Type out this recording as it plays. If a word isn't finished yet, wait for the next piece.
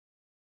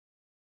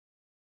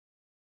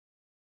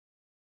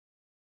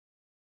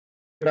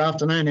Good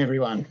afternoon,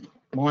 everyone.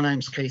 My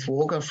name's Keith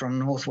Walker from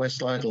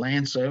Northwest Local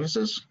Land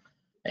Services,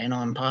 and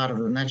I'm part of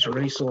the Natural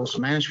Resource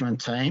Management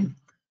team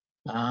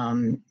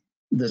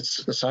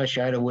that's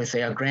associated with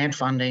our grant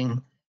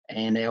funding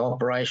and our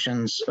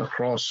operations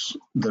across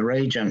the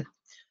region.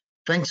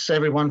 Thanks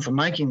everyone for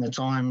making the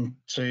time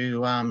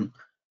to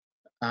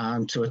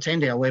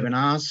attend our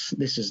webinars.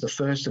 This is the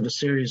first of a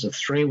series of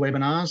 3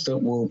 webinars that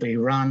will be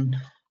run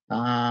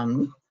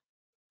from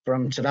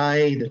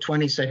today, the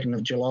 22nd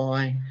of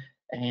July,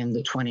 and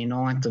the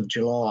 29th of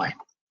July.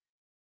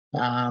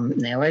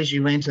 Now, as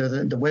you enter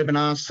the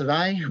webinars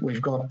today,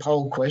 we've got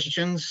poll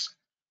questions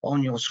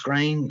on your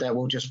screen that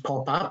will just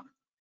pop up.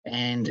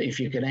 And if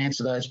you could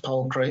answer those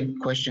poll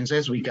questions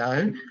as we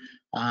go,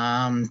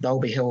 they'll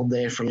be held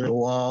there for a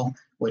little while.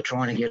 We're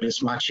trying to get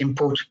as much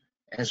input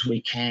as we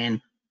can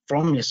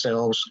from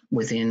yourselves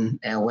within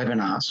our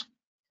webinars.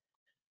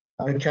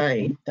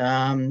 Okay,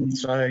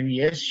 so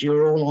yes,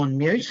 you're all on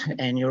mute,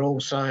 and you're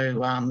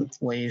also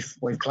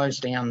we've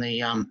closed down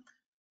the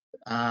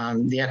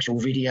actual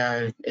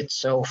video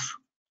itself.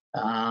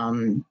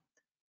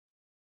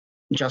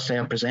 Just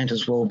our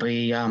presenters will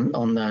be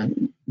on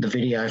the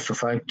video for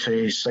folk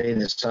to see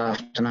this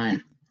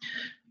afternoon.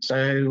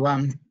 So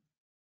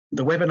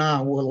the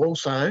webinar will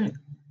also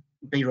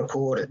be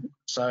recorded.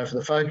 So for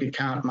the folk who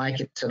can't make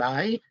it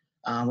today,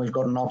 we've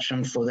got an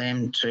option for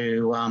them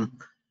to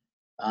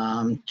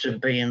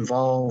be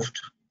involved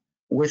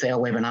with our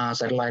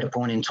webinars at a later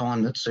point in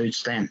time that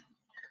suits them.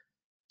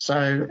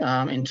 So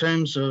in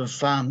terms of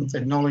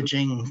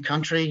acknowledging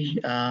country,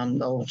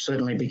 I'll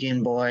certainly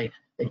begin by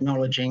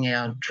acknowledging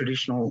our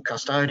traditional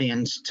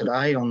custodians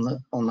today on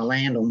the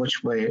land on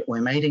which we're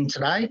meeting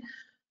today,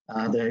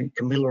 the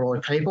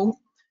Kamilaroi people,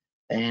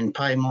 and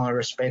pay my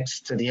respects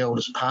to the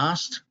elders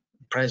past,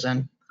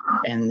 present,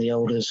 and the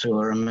elders who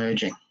are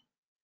emerging.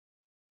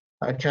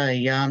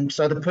 Okay,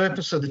 so the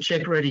purpose of the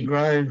Check Ready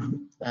Grow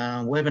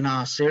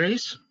webinar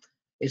series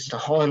is to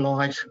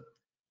highlight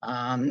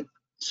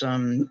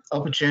some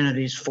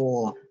opportunities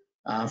for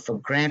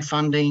grant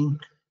funding,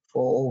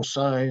 for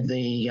also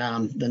the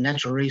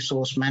natural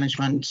resource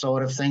management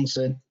side of things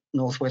that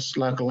Northwest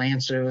Local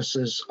Land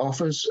Services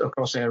offers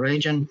across our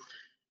region,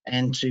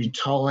 and to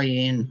tie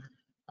in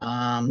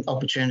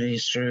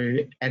opportunities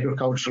through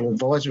agricultural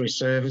advisory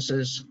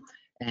services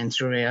and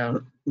through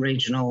our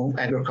regional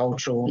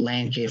agricultural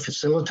land care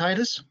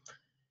facilitators.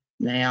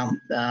 Now,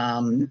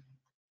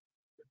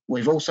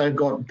 we've also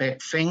got Rebecca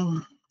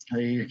Fing, who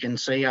you can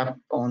see up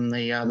on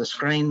the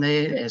screen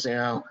there as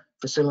our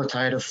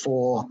facilitator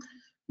for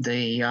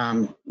the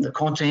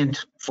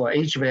content for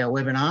each of our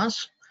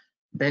webinars.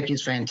 Beck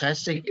is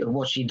fantastic at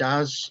what she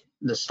does.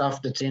 The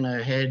stuff that's in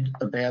her head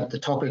about the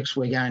topics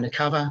we're going to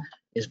cover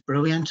is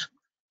brilliant,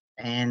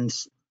 and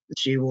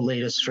she will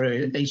lead us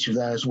through each of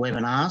those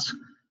webinars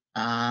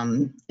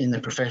in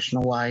the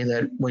professional way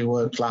that we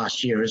worked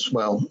last year as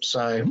well.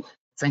 So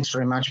thanks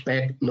very much,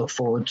 Beck. Look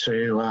forward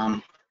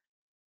to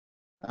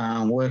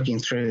working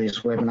through these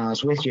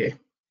webinars with you.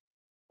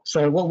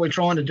 So what we're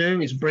trying to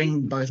do is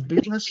bring both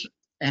business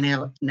and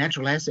our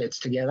natural assets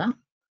together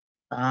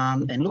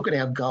and look at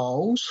our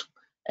goals,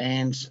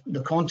 and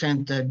the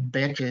content that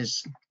Beck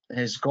has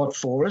got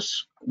for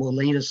us will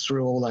lead us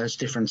through all those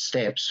different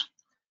steps.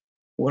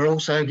 We're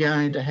also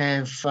going to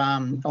have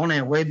on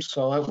our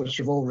website, which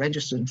you've all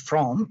registered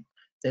from,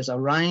 there's a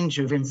range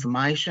of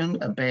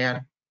information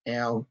about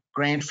our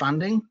grant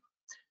funding.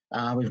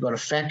 We've got a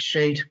fact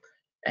sheet,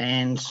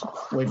 and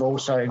we've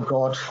also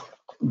got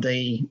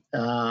the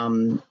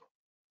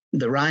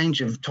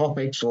range of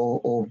topics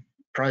or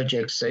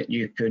projects that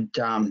you could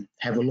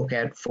have a look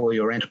at for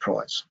your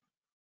enterprise.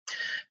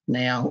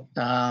 Now,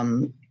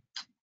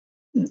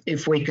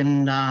 if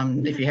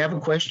you have a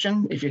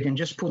question, if you can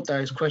just put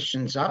those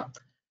questions up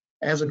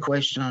as a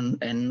question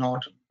and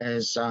not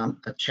as a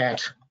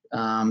chat.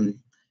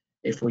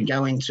 If we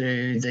go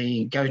into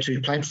the go-to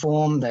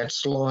platform, that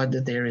slide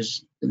that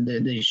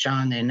is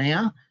shown there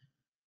now,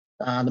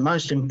 the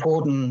most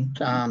important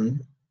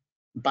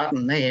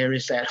button there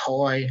is that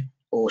hide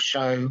or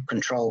show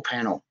control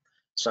panel.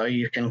 So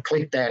you can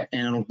click that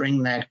and it'll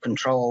bring that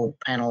control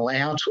panel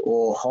out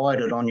or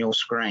hide it on your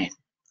screen.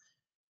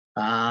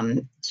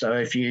 So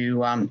if you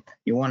want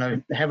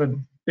to have a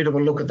bit of a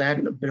look at that,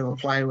 a bit of a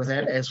play with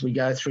that as we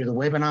go through the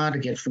webinar to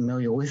get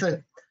familiar with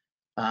it,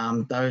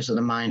 those are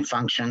the main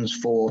functions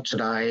for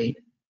today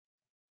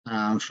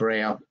for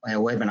our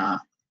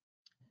webinar.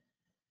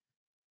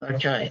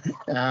 Okay,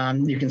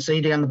 you can see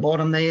down the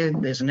bottom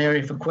there's an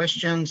area for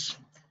questions.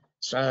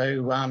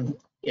 So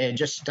yeah,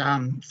 just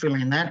fill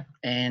in that,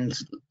 and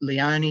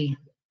Leonie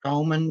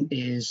Coleman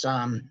is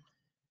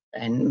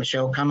and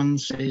Michelle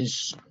Cummins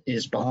is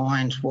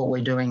behind what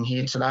we're doing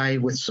here today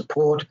with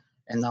support,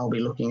 and they'll be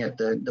looking at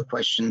the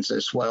questions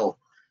as well.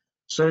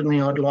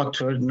 Certainly, I'd like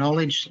to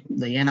acknowledge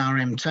the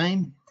NRM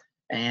team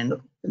and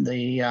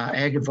the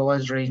Ag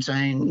Advisory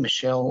team,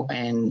 Michelle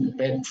and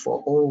Beck,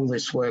 for all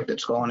this work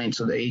that's gone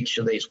into each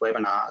of these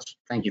webinars.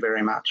 Thank you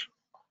very much.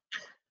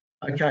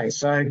 Okay,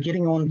 so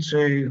getting on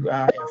to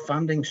our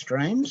funding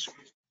streams.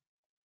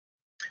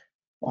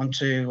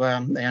 onto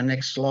our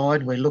next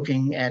slide, we're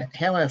looking at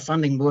how our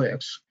funding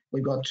works.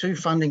 We've got two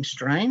funding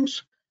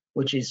streams,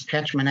 which is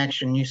Catchment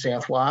Action New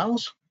South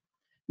Wales.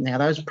 Now,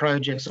 those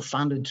projects are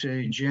funded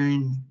to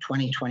June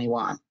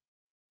 2021,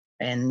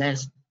 and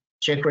that's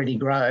Check Ready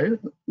Grow.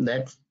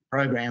 That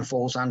program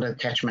falls under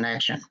Catchment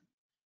Action.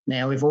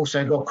 Now, we've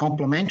also got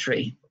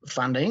complementary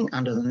funding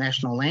under the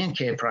National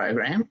Landcare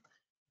program.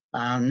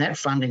 That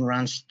funding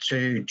runs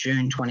to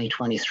June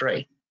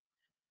 2023.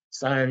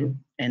 So,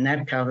 and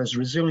that covers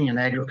resilient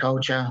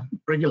agriculture,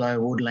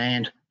 Brigalow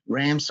woodland,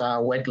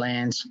 Ramsar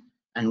wetlands,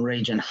 and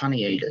region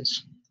honey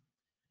eaters.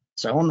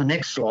 So on the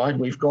next slide,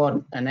 we've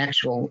got an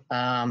actual,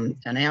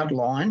 an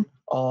outline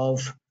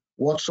of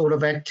what sort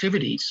of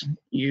activities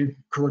you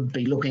could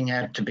be looking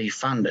at to be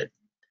funded.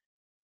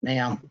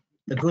 Now,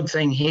 the good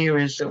thing here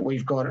is that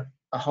we've got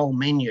a whole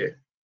menu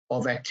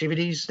of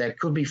activities that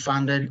could be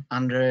funded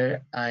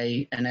under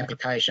an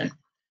application.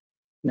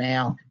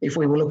 Now, if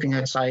we were looking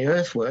at, say,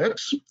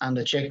 earthworks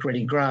under Check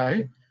Ready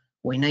Grow,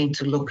 we need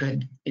to look at,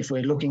 if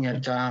we're looking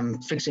at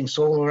fixing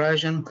soil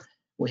erosion,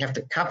 we have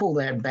to couple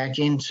that back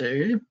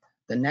into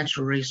the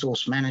natural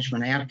resource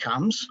management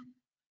outcomes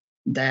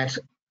that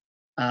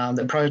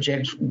the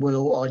project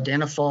will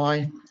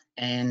identify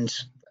and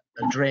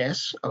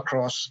address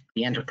across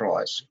the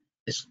enterprise.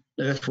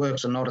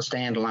 Earthworks are not a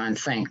standalone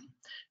thing.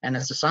 And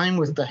it's the same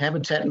with the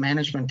habitat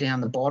management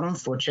down the bottom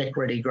for Check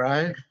Ready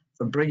Grow,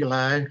 for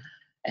Brigalow,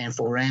 and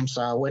for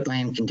Ramsar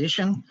wetland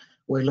condition.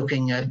 We're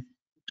looking at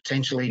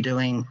potentially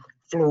doing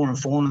flora and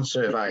fauna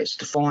surveys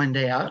to find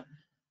out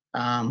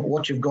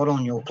what you've got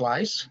on your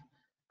place.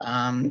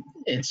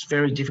 It's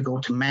very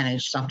difficult to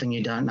manage something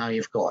you don't know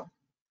you've got.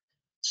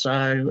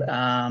 So,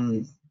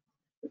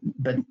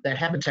 but that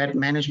habitat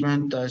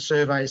management, those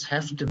surveys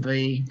have to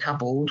be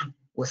coupled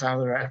with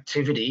other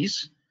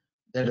activities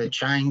that are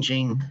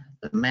changing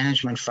the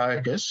management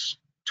focus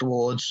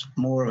towards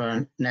more of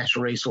a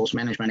natural resource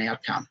management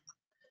outcome.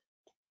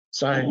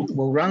 So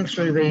we'll run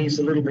through these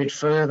a little bit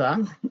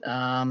further.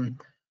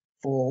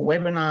 For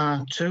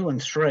webinar 2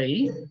 and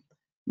 3,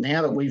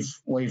 now that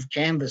we've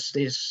canvassed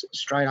this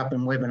straight up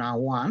in webinar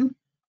 1,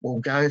 we'll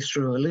go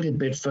through a little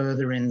bit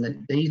further in the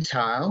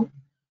detail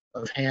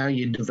of how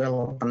you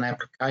develop an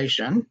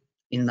application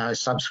in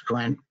those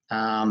subsequent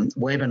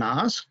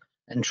webinars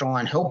and try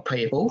and help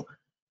people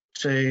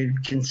to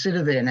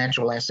consider their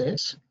natural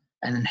assets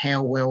and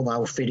how well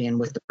they'll fit in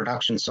with the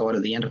production side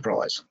of the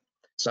enterprise.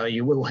 So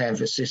you will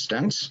have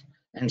assistance,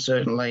 and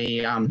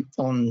certainly on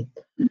the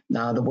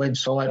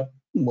website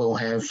we'll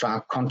have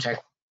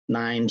contact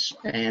names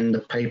and the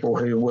people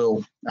who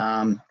will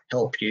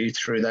help you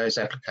through those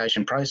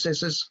application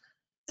processes.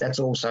 That's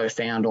also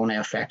found on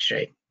our fact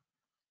sheet.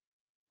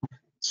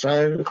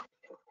 So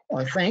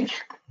I think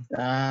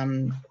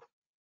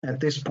at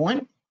this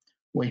point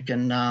we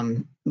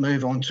can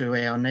move on to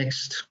our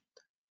next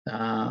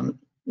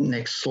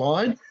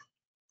slide.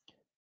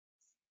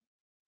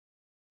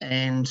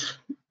 And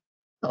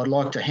I'd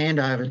like to hand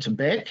over to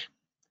Beck.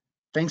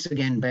 Thanks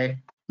again, Beck.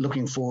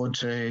 Looking forward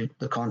to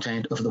the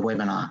content of the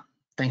webinar.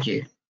 Thank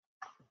you.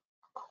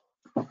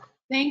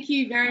 Thank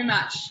you very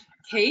much,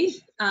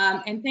 Keith.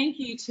 And thank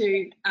you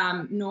to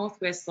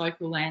Northwest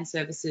Local Land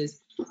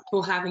Services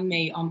for having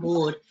me on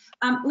board.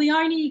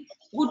 Leonie,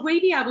 would we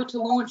be able to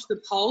launch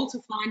the poll to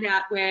find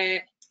out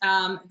where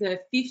the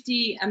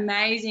 50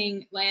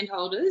 amazing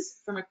landholders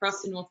from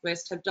across the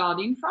Northwest have dialed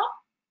in from?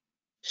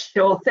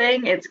 Sure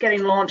thing. It's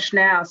getting launched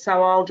now,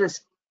 so I'll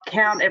just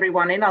count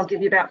everyone in. I'll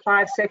give you about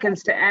 5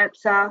 seconds to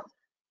answer.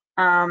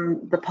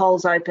 The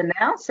poll's open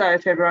now, so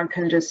if everyone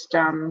can just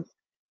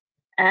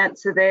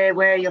answer there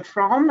where you're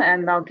from,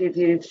 and I'll give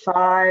you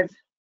 5,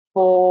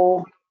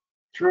 4,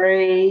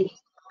 3,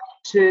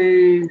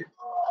 2,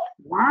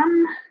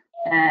 1,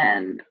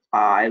 and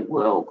I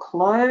will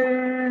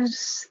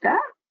close that.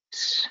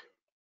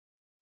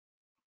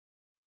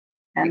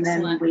 And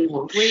Excellent. then we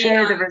will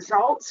share the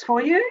results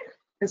for you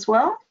as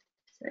well.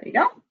 There you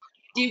go.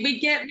 Did we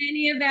get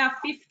many of our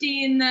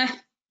 50 in the,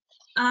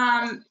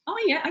 oh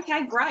yeah,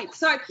 okay, great.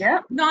 So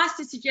yep. Nice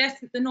to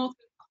suggest that the North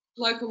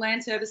Local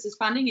Land Services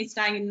funding is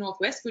staying in the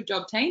Northwest. Good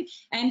job, team.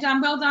 And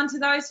well done to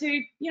those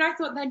who,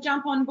 thought they'd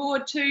jump on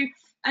board to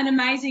an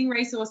amazing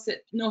resource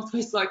that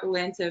Northwest Local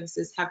Land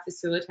Services have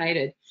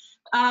facilitated.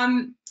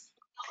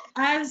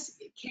 As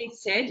Keith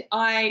said,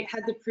 I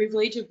had the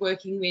privilege of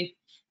working with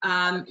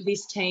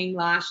this team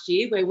last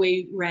year, where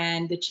we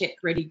ran the Check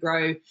Ready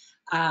Grow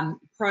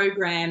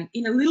program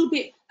in a little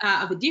bit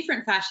of a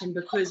different fashion,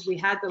 because we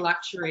had the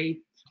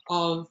luxury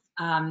of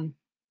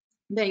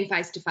being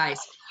face to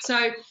face.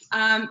 So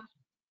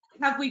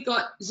have we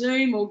got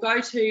Zoom or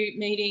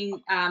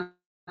GoToMeeting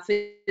for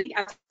the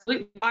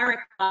absolute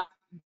direct from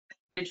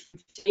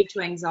fatigue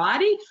to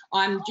anxiety?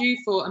 I'm due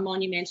for a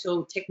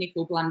monumental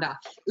technical blunder.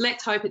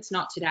 Let's hope it's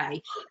not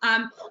today.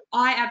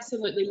 I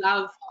absolutely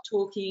love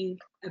talking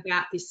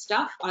about this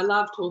stuff. I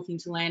love talking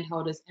to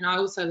landholders, and I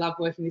also love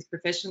working with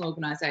professional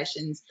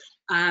organisations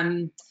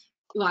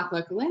like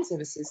Local Land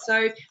Services.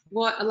 So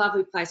what a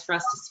lovely place for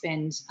us to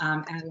spend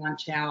our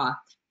lunch hour.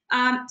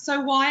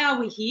 So why are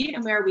we here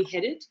and where are we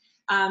headed?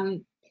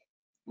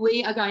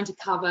 we are going to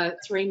cover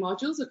 3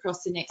 modules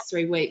across the next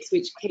 3 weeks,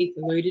 which Keith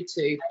alluded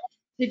to.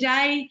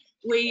 Today,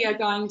 we are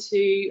going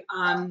to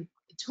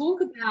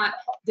talk about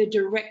the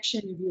direction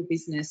of your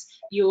business,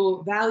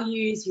 your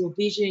values, your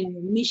vision,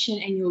 your mission,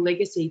 and your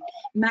legacy.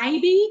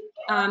 Maybe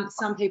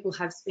some people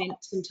have spent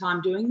some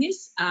time doing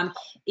this.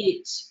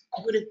 It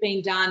would have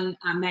been done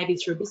maybe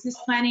through a business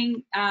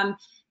planning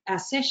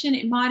session.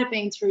 It might have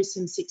been through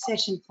some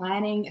succession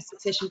planning, a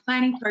succession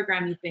planning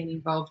program you've been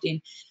involved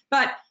in.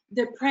 But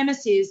the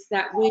premise is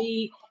that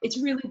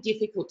it's really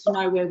difficult to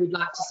know where we'd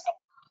like to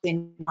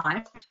spend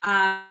time,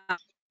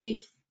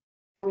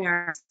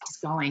 where it's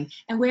going,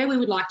 and where we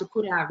would like to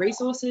put our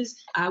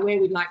resources, where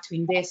we'd like to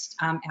invest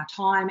our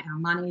time, our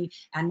money,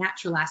 our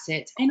natural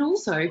assets, and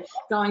also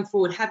going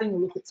forward, having a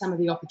look at some of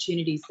the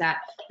opportunities that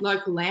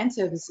local land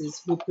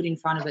services will put in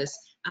front of us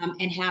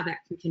and how that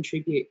can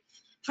contribute.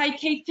 Hey,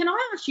 Keith, can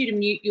I ask you to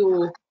mute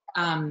your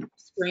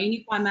screen,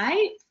 if I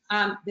may?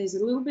 There's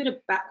a little bit of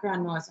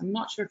background noise. I'm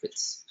not sure if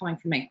it's coming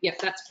from me. Yep,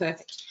 that's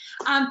perfect.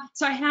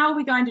 So how are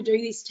we going to do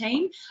this,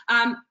 team?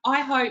 I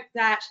hope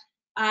that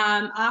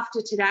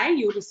after today,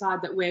 you'll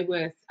decide that we're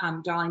worth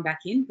dialing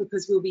back in,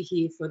 because we'll be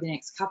here for the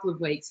next couple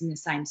of weeks in the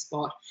same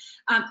spot.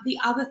 The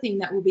other thing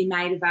that will be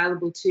made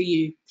available to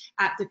you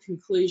at the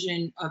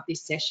conclusion of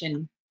this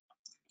session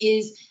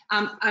is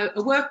a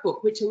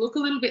workbook, which will look a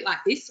little bit like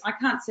this. I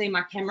can't see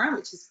my camera,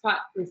 which is quite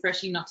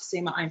refreshing not to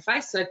see my own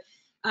face. So,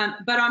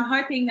 but I'm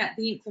hoping that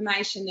the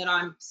information that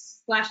I'm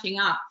splashing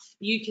up,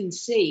 you can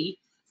see.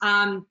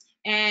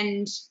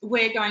 And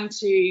we're going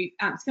to,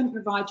 it's going to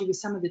provide you with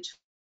some of the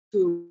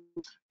tools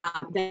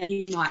that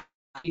you might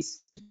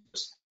use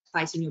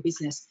place in your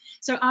business.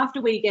 So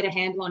after we get a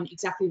handle on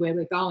exactly where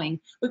we're going,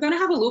 we're going to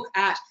have a look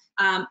at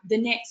the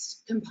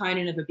next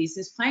component of a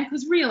business plan,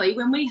 because really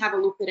when we have a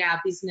look at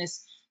our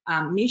business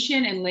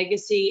mission and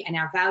legacy and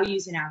our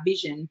values and our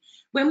vision,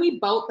 when we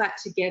bolt that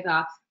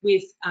together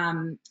with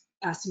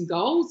some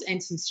goals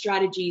and some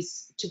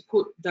strategies to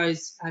put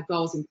those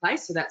goals in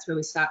place, so that's where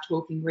we start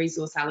talking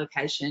resource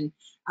allocation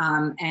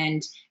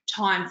and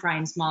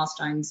timeframes,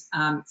 milestones,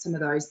 some of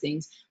those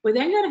things. We're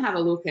then going to have a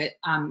look at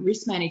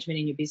risk management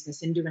in your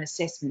business and do an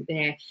assessment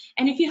there.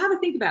 And if you have a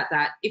think about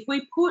that, if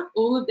we put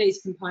all of these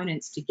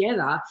components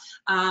together,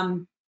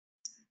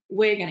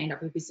 we're going to end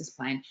up with a business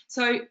plan.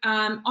 So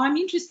I'm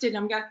interested,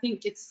 we're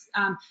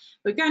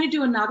going to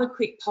do another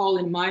quick poll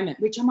in a moment,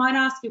 which I might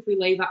ask if we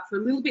leave up for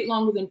a little bit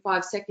longer than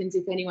 5 seconds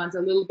if anyone's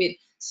a little bit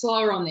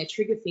slower on their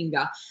trigger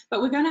finger.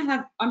 But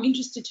I'm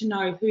interested to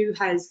know who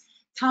has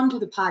come to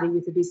the party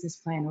with a business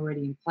plan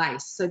already in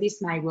place. So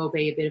this may well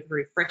be a bit of a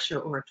refresher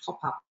or a top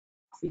up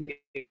for you.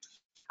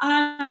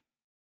 How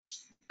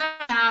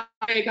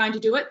we're going to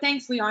do it.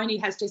 Thanks, Leonie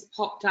has just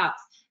popped up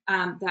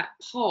that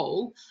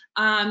poll.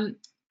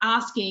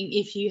 Asking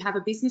if you have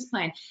a business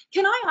plan.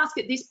 Can I ask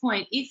at this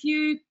point,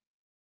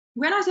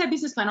 when I say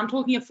business plan, I'm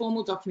talking a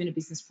formal documented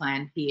business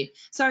plan here.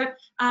 So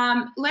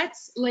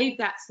let's leave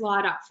that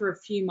slide up for a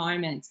few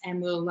moments,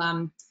 and we'll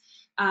have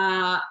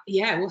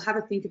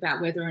a think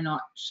about whether or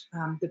not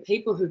the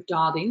people who've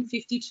dialed in,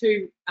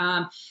 52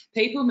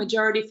 people,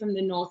 majority from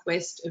the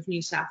northwest of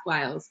New South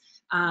Wales,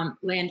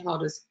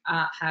 landholders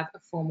have a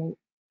formal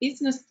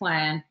business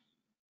plan.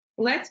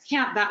 Let's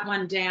count that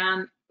one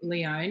down,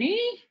 Leonie.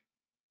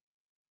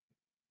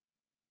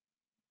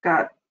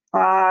 Got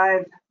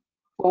 5,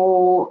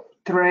 4,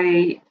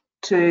 3,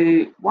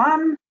 2,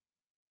 1.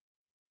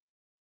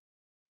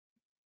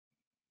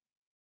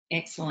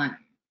 Excellent.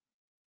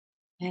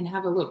 And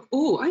have a look.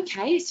 Oh,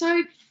 okay.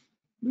 So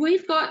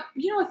we've got,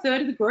 a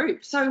third of the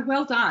group. So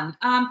well done.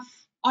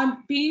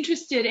 I'd be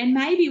interested, and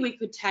maybe we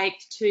could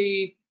take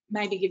to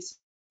maybe give some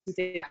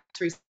feedback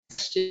through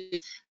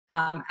questions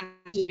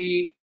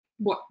to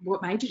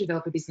what made you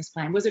develop a business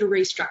plan? Was it a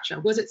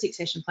restructure? Was it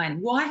succession planning?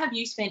 Why have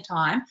you spent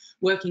time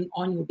working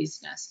on your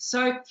business?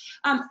 So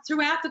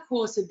throughout the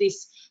course of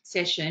this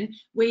session,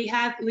 we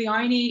have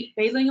Leonie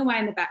beetling away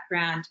in the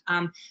background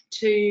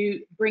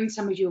to bring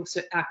some of your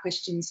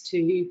questions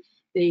to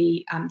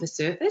the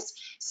surface.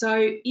 So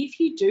if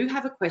you do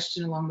have a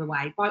question along the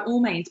way, by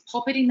all means,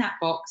 pop it in that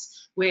box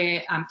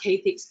where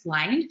Keith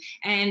explained,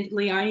 and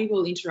Leonie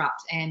will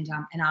interrupt and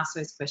ask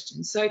those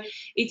questions. So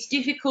it's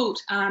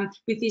difficult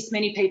with this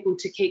many people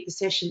to keep the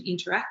session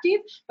interactive,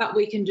 but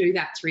we can do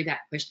that through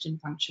that question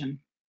function.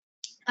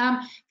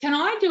 Can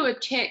I do a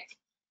check,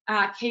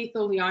 Keith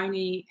or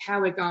Leonie,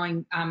 how we're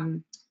going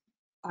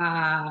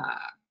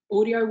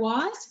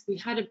audio-wise? We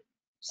had a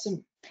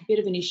bit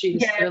of an issue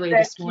earlier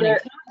this morning.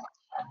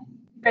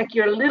 Beck,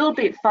 you're a little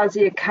bit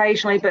fuzzy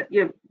occasionally, but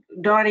you're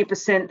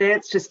 90% there.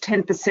 It's just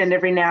 10%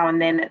 every now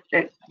and then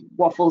it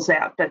waffles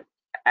out. But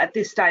at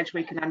this stage,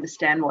 we can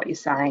understand what you're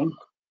saying.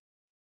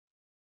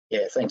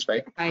 Yeah, thanks,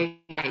 Beck. Okay.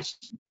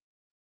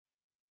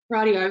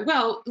 Rightio.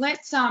 Well,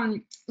 let's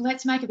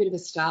make a bit of a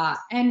start.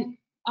 And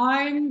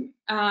I'm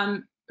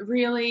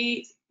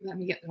really, let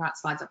me get the right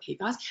slides up here,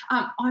 guys.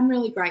 I'm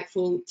really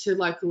grateful to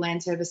Local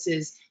Land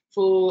Services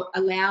for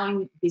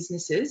allowing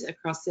businesses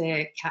across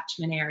their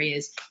catchment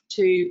areas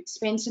to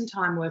spend some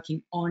time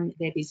working on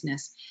their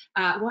business.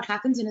 What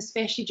happens, and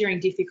especially during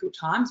difficult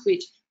times,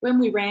 which when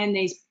we ran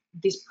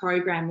this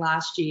program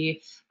last year,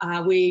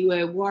 we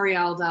were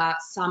Warialda,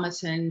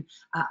 Somerton,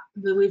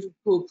 the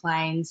Liverpool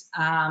Plains,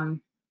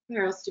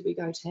 where else did we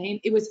go, team?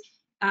 It was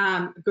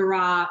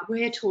Garra.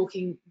 We're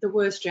talking the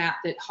worst drought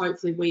that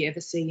hopefully we ever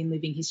see in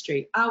living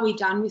history. Are we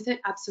done with it?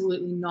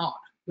 Absolutely not.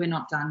 We're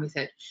not done with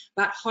it.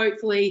 But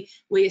hopefully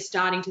we are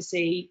starting to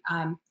see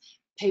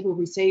people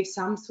receive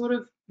some sort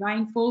of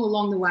rainfall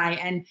along the way,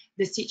 and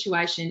the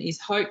situation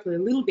is hopefully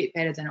a little bit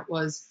better than it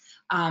was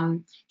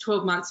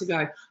 12 months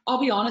ago.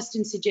 I'll be honest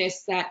and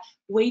suggest that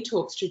we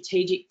talk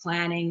strategic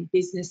planning,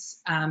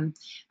 business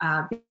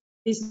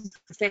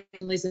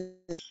professionalism,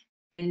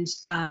 and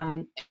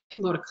a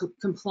lot of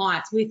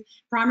compliance with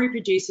primary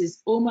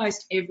producers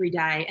almost every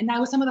day, and they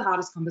were some of the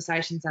hardest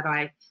conversations that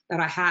I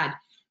had.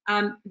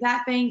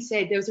 That being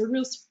said, there was a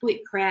real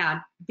split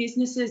crowd.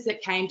 Businesses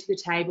that came to the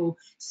table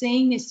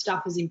seeing this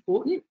stuff as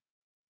important,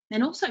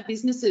 and also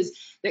businesses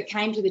that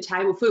came to the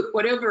table for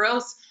whatever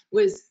else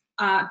was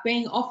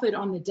being offered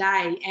on the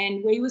day.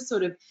 And we were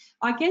sort of,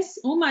 I guess,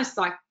 almost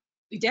like,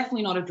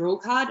 definitely not a draw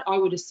card. I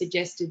would have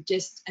suggested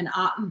just an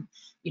art,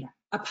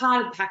 a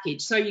part of the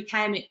package. So you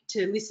came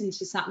to listen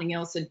to something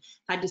else and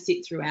had to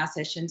sit through our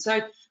session. So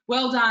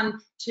well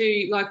done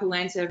to Local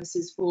Land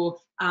Services for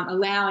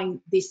allowing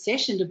this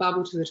session to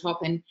bubble to the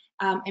top and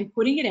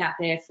putting it out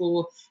there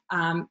for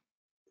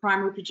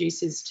primary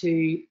producers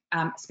to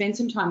spend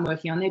some time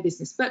working on their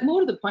business. But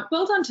more to the point,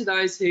 well done to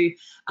those who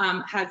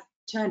have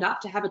turned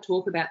up to have a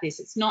talk about this.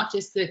 It's not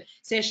just the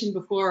session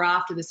before or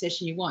after the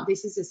session you want.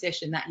 This is a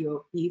session that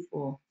you're here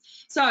for.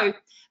 So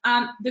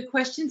the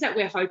questions that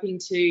we're hoping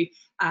to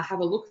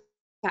have a look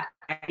at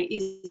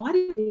is, why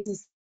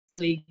does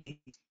business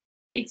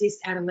exist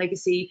out of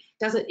legacy?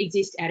 Does it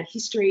exist out of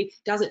history?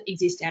 Does it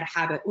exist out of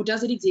habit? Or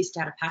does it exist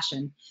out of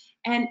passion?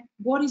 And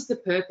what is the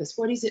purpose?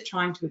 What is it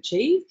trying to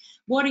achieve?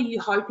 What are you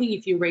hoping,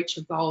 if you reach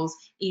your goals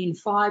in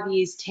 5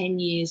 years, 10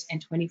 years,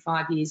 and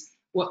 25 years,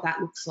 what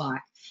that looks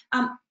like?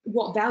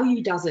 What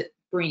value does it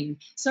bring?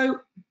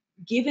 So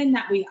given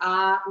that we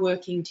are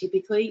working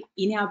typically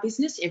in our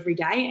business every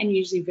day and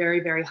usually very,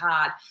 very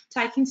hard,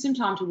 taking some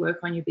time to work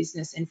on your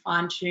business and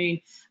fine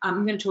tune.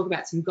 I'm going to talk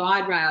about some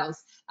guide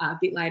rails a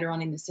bit later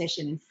on in the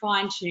session, and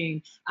fine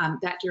tune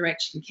that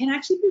direction can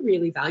actually be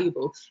really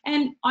valuable.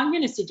 And I'm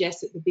going to suggest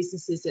that the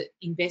businesses that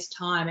invest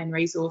time and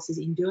resources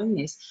in doing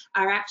this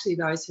are actually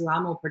those who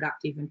are more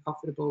productive and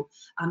profitable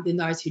than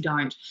those who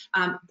don't.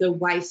 The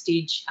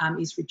wastage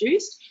is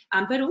reduced,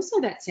 but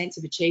also that sense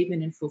of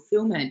achievement and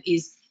fulfillment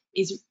is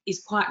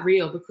quite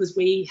real, because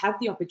we have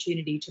the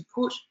opportunity to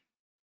put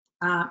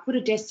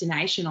a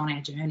destination on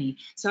our journey.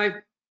 So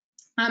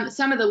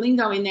some of the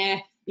lingo in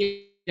there,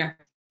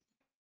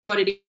 what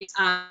it is,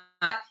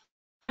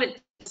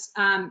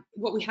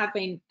 what we have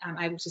been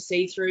able to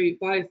see through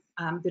both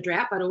the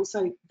drought, but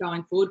also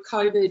going forward,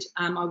 COVID,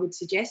 I would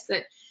suggest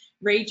that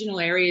regional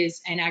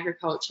areas and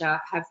agriculture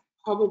have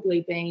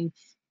probably been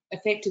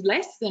affected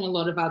less than a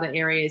lot of other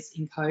areas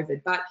in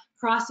COVID, but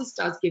crisis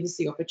does give us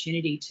the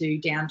opportunity to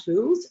down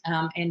tools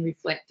and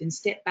reflect and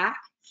step back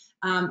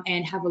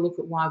and have a look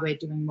at why we're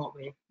doing what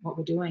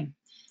we're doing.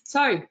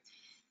 So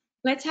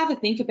let's have a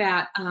think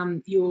about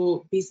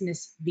your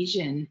business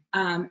vision.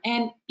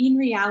 And in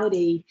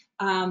reality,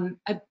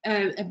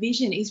 a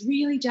vision is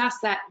really just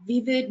that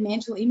vivid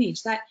mental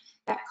image, that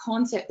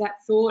concept, that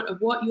thought of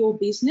what your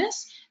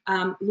business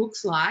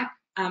looks like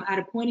at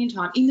a point in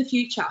time in the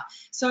future.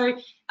 So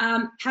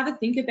have a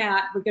think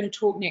about, we're going to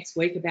talk next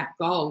week about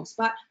goals,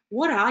 but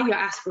what are your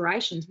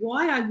aspirations?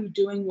 Why are you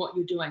doing what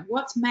you're doing?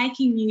 What's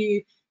making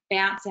you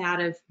bounce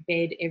out of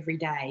bed every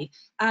day?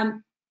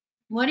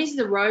 What is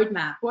the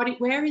roadmap?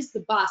 Where is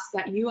the bus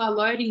that you are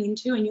loading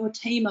into and your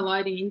team are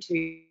loading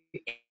into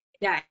every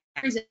day?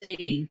 Where is it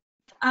leading?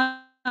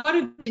 What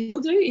it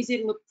will do is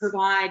it will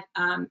provide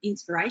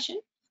inspiration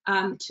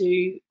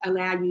to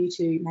allow you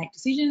to make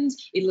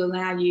decisions. It'll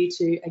allow you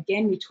to,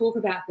 again, we talk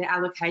about the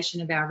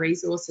allocation of our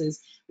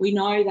resources. We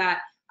know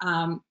that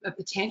a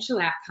potential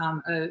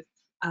outcome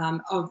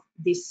of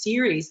this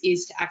series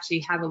is to actually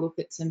have a look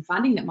at some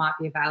funding that might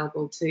be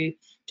available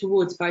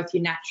towards both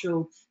your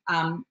natural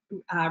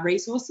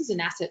resources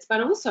and assets,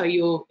 but also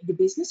your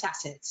business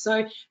assets.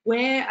 So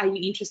where are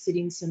you interested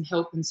in some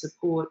help and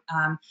support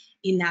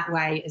in that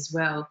way as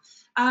well?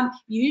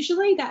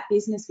 Usually that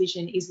business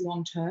vision is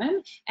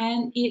long-term,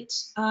 and it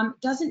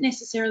doesn't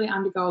necessarily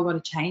undergo a lot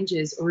of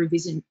changes or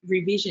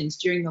revisions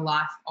during the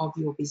life of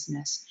your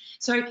business.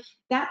 So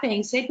that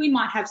being said, we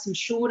might have some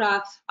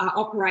shorter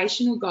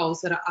operational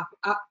goals that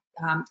are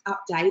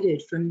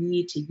updated from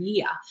year to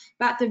year,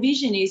 but the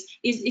vision is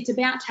it's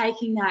about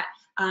taking that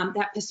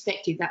that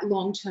perspective, that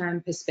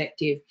long-term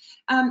perspective.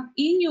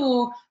 In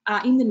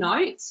the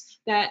notes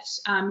that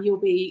will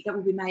be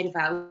made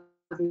available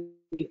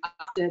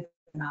after the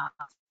webinar,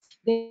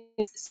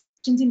 there's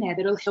in there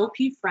that'll help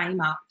you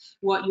frame up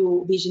what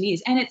your vision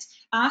is, and it's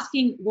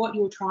asking what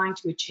you're trying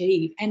to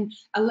achieve and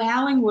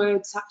allowing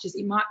words such as,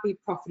 it might be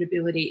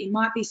profitability, it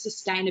might be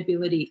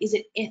sustainability, is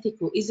it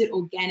ethical, is it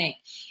organic,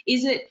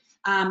 is it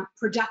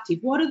productive?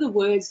 What are the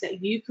words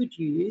that you could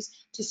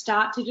use to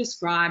start to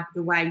describe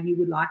the way you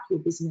would like your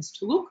business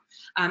to look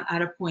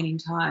at a point in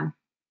time?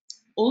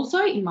 Also,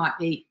 it might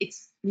be, it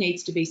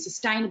needs to be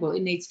sustainable,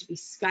 it needs to be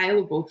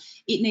scalable,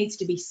 it needs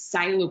to be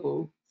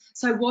saleable.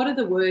 So what are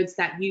the words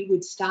that you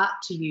would start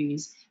to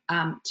use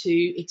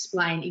to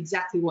explain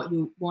exactly what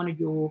you wanted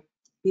your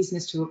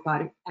business to look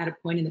like at a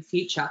point in the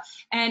future?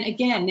 And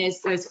again,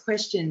 there's those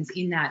questions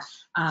in that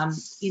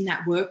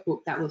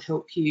workbook that will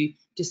help you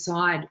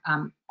decide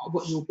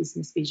what your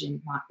business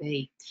vision might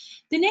be.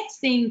 The next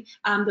thing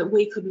that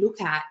we could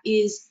look at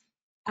is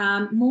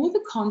more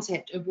the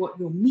concept of what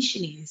your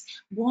mission is.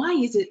 Why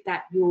is it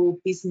that your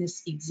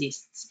business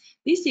exists?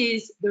 This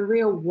is the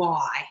real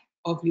why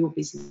of your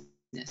business.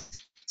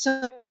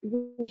 So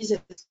what is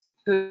it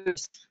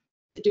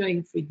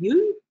doing for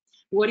you?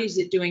 What is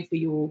it doing for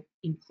your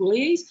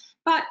employees?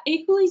 But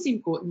equally as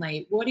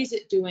importantly, what is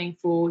it doing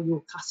for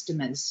your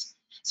customers?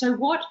 So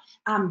what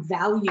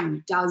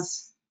value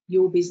does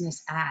your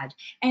business add?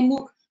 And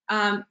look,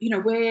 you know,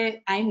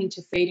 we're aiming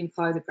to feed and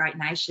clothe a great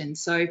nation.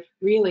 So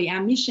really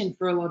our mission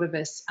for a lot of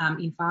us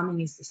in farming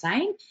is the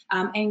same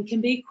and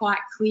can be quite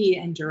clear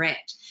and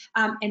direct.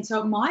 And so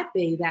it might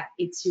be that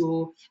it's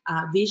your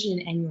vision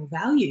and your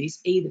values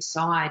either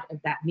side of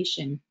that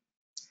mission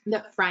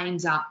that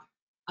frames up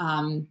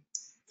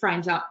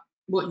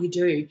what you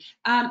do.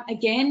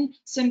 Again,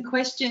 some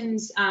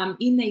questions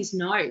in these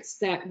notes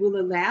that will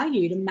allow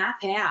you to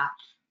map out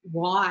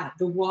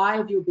the why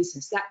of your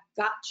business, that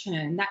gut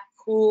churn, that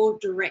core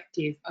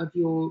directive of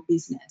your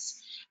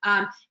business,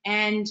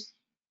 and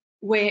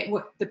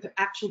what the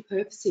actual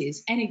purpose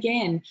is. And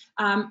again,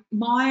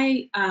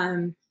 my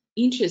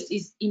interest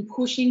is in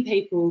pushing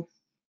people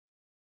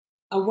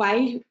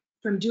away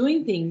from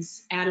doing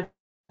things out of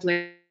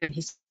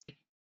history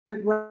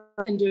rather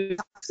than doing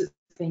what's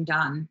been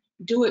done.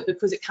 Do it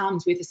because it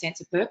comes with a sense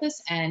of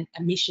purpose and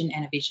a mission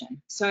and a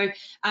vision. So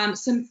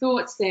some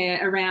thoughts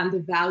there around the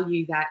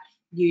value that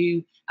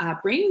you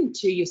bring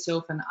to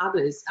yourself and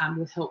others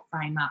will help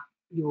frame up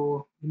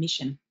your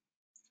mission.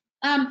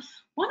 One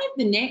of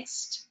the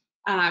next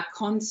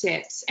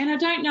concepts, and I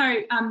don't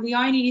know,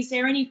 Leonie, is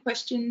there any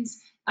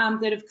questions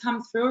that have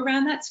come through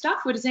around that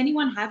stuff? Or does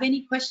anyone have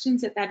any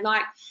questions that they'd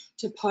like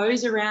to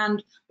pose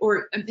around,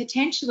 or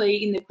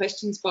potentially in the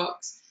questions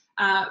box,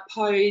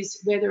 pose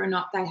whether or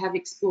not they have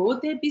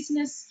explored their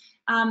business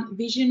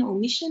vision or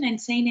mission and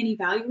seen any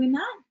value in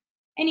that?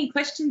 Any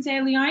questions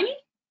there, Leonie?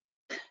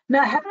 No,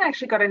 I haven't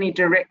actually got any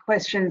direct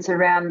questions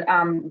around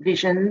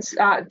visions.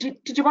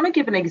 Did you want to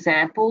give an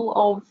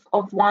example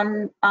of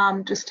one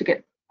just to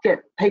get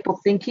people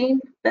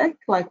thinking, Beck,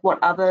 like what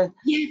others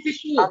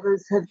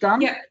have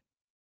done? Yeah.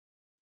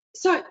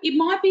 So it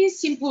might be as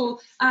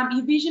simple,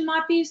 your vision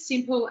might be as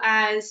simple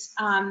as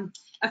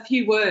a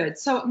few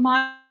words. So it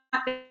might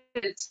be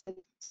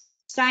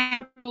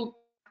sustainable,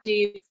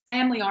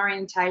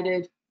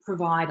 family-orientated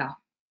provider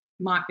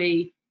might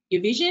be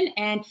your vision,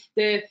 and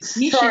the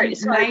mission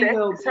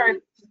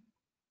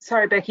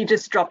Sorry, Beck, you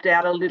just dropped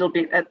out a little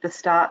bit at the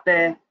start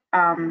there.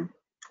 Yeah,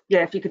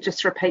 if you could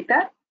just repeat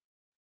that.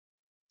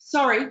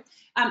 Sorry,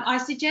 I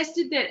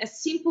suggested that a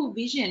simple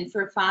vision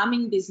for a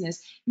farming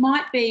business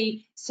might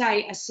be,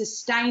 say, a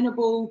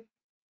sustainable,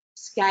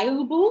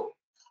 scalable,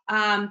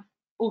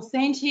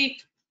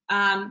 authentic,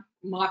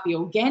 might be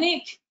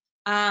organic,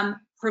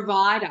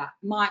 provider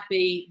might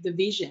be the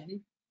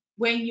vision,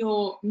 when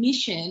your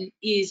mission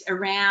is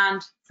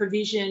around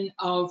provision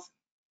of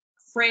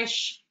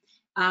fresh,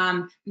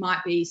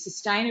 might be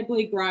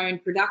sustainably grown,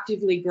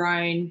 productively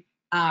grown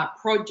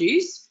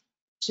produce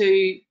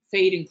to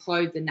feed and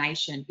clothe the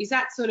nation. Is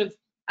that sort of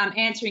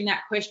answering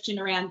that question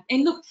around?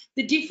 And look,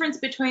 the difference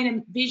between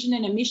a vision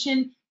and a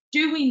mission,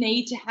 do we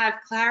need to have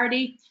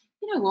clarity?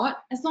 You know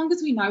what, as long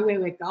as we know where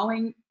we're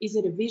going, is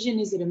it a vision,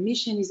 is it a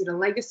mission, is it a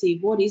legacy,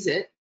 what is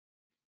it?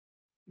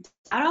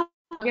 I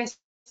guess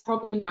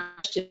probably my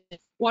question.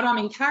 What I'm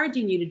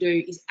encouraging you to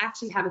do is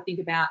actually have a think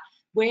about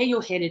where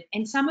you're headed,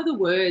 and some of the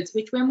words,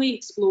 which when we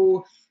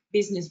explore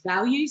business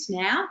values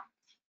now,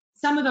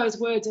 some of those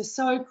words are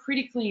so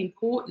critically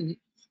important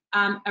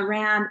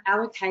around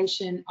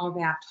allocation of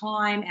our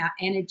time, our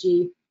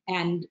energy,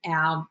 and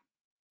our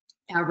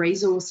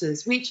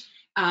resources, which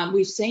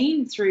we've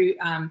seen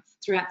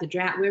throughout the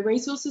drought where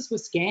resources were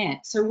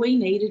scant. So we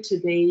needed to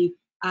be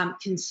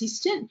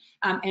consistent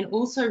and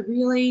also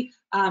really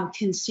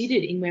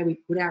considered in where we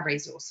put our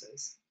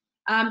resources.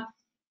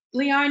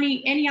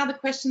 Leonie, any other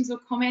questions or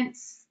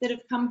comments that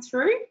have come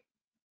through?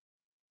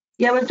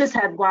 Yeah, we've just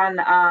had one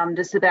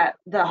just about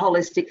the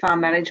holistic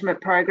farm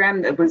management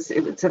program. It was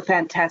a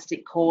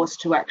fantastic course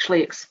to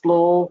actually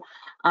explore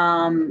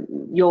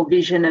your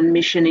vision and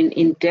mission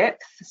in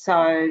depth.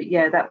 So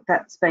yeah,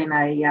 that's been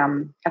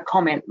a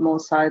comment more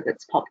so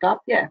that's popped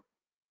up. Yeah.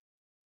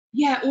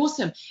 Yeah,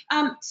 awesome.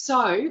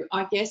 So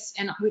I guess,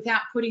 and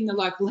without putting the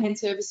local land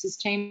services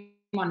team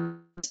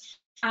To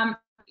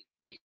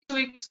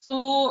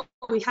explore,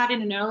 we had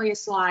in an earlier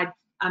slide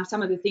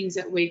some of the things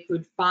that we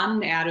could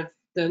fund out of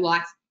the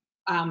life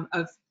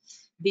of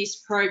this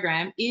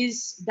program.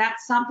 Is that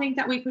something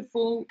that we could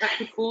fall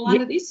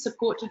under this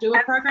support to do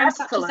a program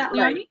such as that,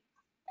 Leonie?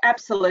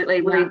 Absolutely.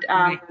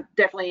 Yeah. We'd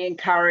definitely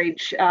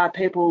encourage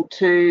people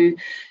to,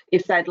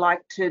 if they'd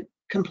like to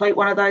complete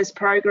one of those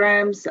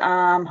programs,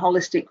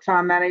 holistic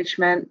farm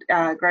management,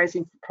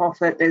 grazing for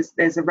profit,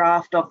 there's a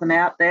raft of them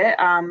out there.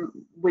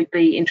 We'd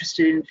be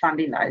interested in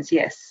funding those,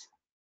 yes.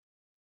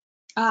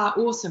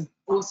 Awesome.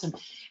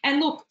 And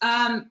look,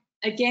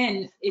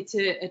 again, it's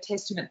a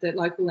testament that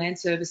local land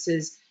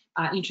services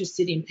are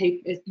interested in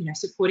people,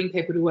 supporting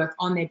people to work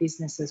on their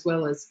business as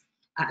well as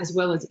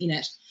in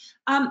it.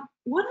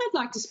 What I'd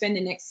like to spend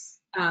the next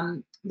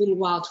little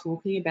while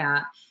talking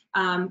about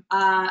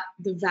are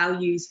the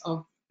values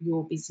of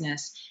your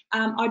business.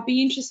 I'd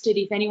be interested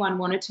if anyone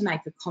wanted to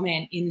make a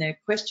comment in the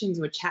questions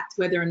or chats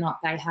whether or not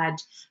they had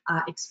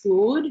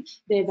explored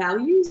their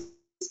values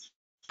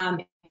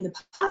in the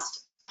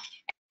past.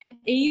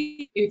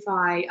 If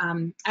I,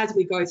 as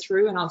we go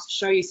through, and I'll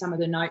show you some of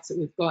the notes that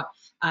we've got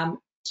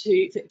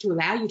to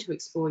allow you to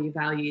explore your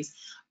values,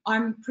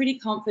 I'm pretty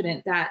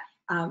confident that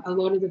a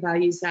lot of the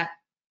values that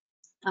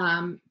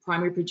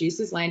primary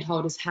producers,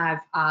 landholders have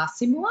are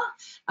similar,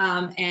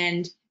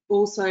 and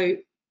also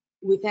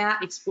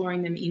without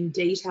exploring them in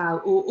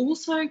detail, or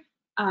also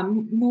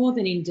more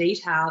than in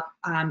detail,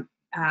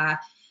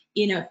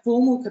 in a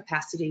formal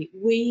capacity,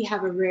 we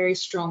have a very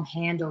strong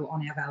handle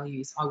on our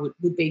values,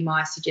 would be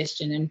my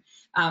suggestion,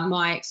 and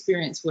my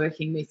experience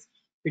working with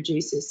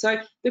producers.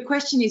 So the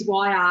question is,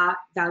 why are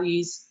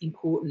values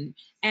important?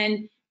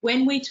 And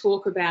when we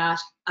talk about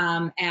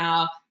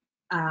our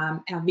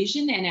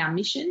vision and our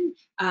mission,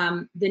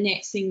 the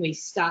next thing we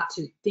start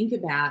to think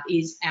about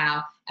is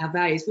our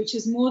values, which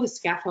is more the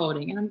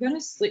scaffolding. And I'm going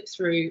to slip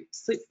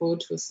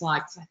forward to a slide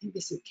because I think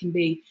this can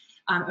be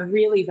a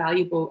really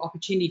valuable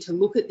opportunity to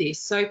look at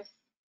this. So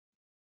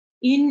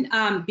in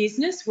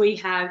business, we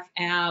have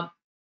our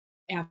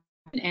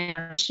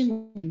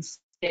mission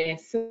there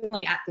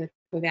firmly at the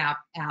top of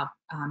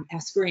our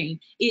screen.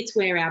 It's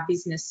where our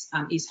business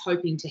is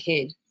hoping to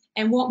head.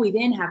 And what we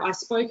then have, I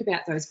spoke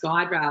about those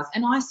guide rails,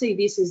 and I see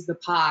this as the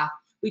path.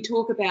 We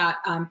talk about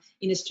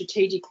in a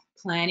strategic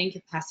planning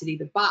capacity,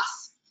 the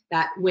bus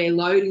that we're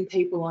loading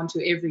people onto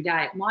every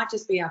day. It might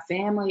just be our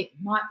family, it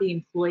might be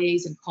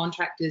employees and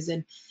contractors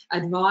and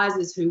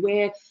advisors who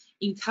we're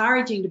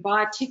encouraging to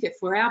buy a ticket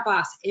for our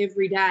bus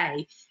every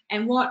day.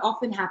 And what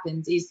often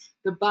happens is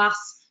the bus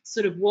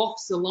sort of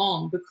wafts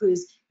along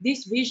because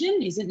this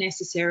vision isn't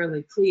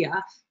necessarily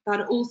clear,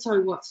 but also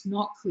what's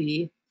not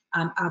clear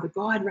are the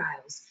guide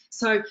rails.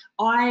 So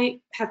I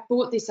have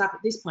brought this up at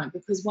this point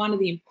because one of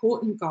the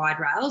important guide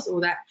rails, or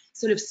that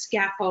sort of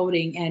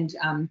scaffolding and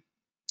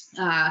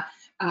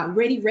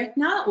ready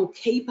reckoner or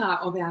keeper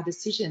of our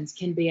decisions,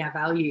 can be our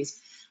values.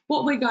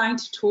 What we're going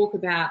to talk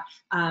about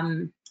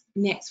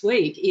next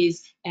week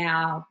is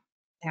our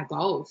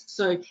goals.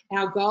 So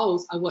our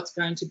goals are what's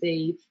going to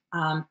be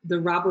the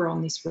rubber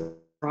on this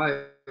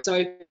road.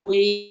 So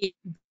we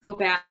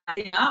about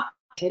up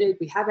headed,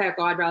 we have our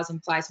guide rails in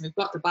place, and we've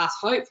got the bus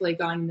hopefully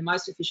going in the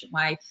most efficient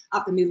way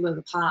up the middle of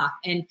the path.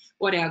 And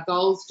what our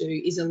goals do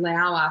is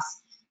allow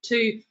us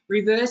to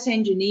reverse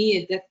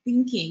engineer the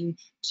thinking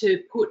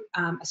to put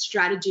a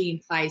strategy in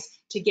place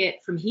to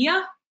get from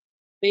here,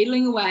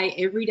 beetling away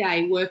every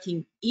day,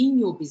 working in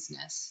your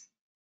business,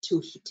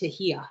 to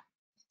here.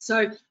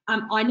 So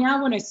I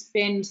now want to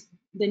spend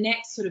the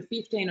next sort of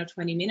 15 or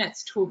 20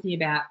 minutes talking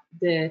about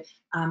the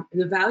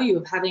value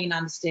of having an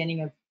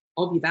understanding of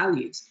your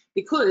values,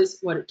 because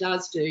what it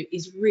does do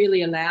is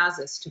really allows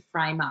us to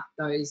frame up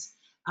those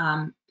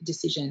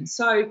decisions.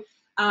 So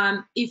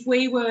if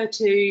we were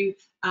to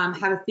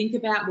have a think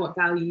about what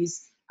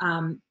values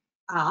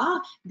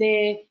are,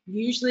 they're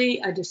usually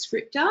a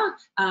descriptor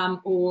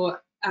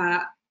or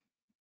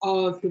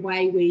of the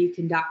way we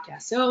conduct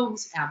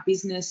ourselves, our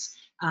business,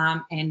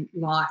 and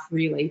life,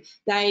 really.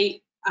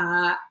 They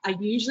are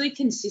usually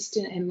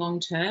consistent and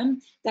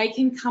long-term. They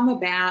can come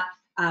about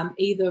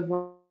either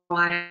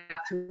via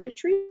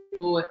hereditary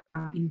or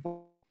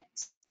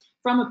environments.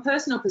 From a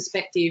personal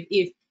perspective,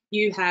 if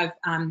you have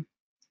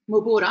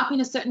were brought up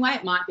in a certain way,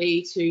 it might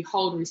be to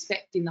hold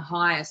respect in the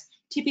highest.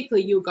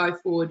 Typically, you'll go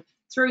forward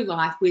through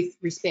life with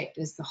respect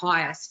as the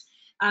highest.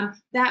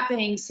 That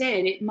being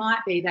said, it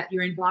might be that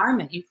your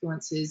environment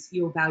influences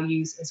your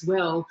values as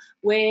well,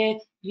 where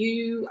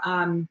you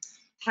someone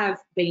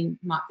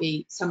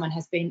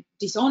has been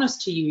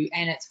dishonest to you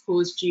and it's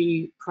caused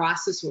you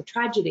crisis or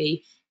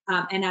tragedy,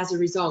 and as a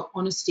result,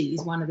 honesty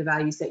is one of the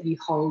values that you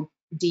hold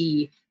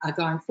dear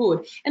going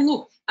forward. And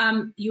look,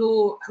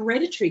 your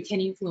hereditary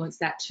can influence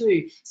that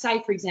too.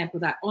 Say, for example,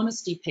 that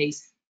honesty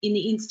piece, in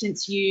the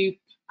instance you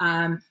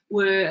are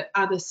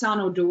the son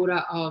or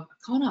daughter of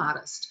a con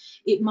artist,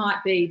 it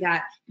might be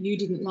that you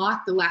didn't like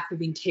the lack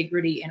of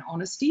integrity and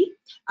honesty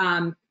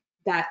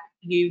that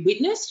you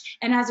witnessed,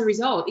 and as a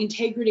result,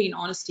 integrity and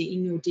honesty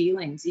in your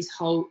dealings is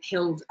held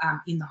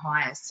in the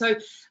highest. So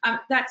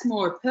that's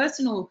more a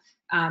personal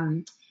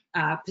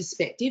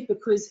perspective,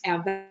 because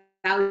our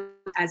value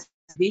as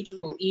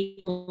individual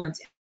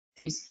influence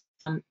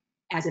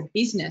as a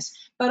business.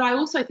 But I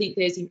also think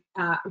there's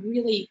a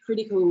really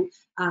critical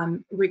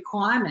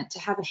requirement to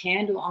have a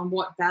handle on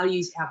what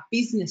values our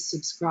business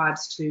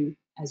subscribes to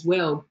as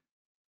well.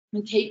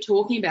 We keep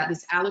talking about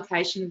this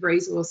allocation of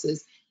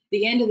resources. At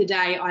the end of the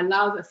day, I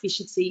love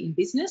efficiency in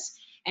business,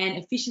 and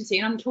efficiency,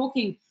 and I'm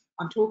talking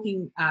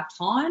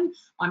time,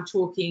 I'm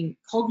talking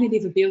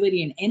cognitive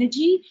ability and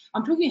energy,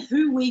 I'm talking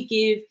who we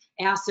give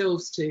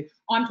ourselves to,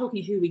 I'm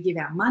talking who we give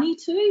our money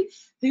to,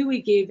 who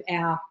we give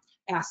our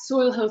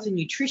soil health and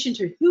nutrition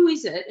to, who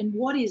is it and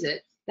what is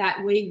it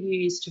that we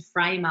use to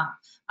frame up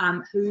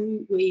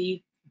who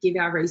we give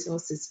our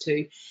resources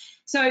to.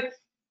 So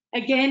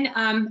again,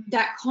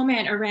 that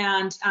comment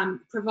around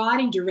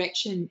providing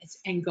direction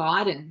and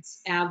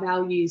guidance, our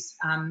values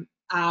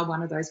are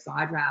one of those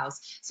guide rails.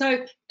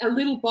 So a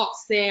little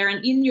box there,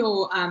 and in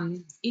your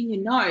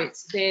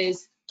notes,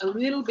 there's a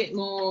little bit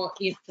more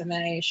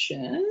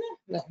information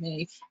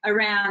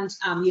around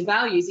your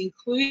values,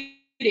 including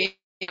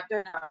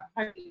paper,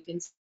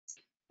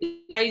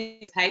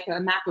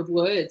 a map of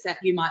words that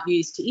you might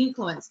use to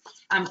influence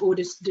or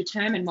to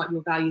determine what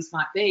your values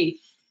might be.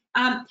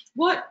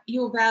 What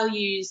your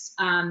values,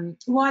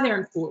 why they're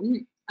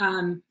important,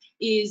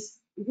 is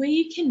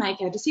we can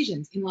make our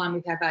decisions in line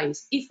with our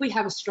values if we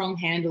have a strong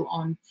handle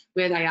on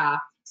where they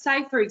are.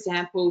 Say, for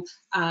example,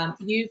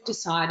 you've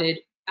decided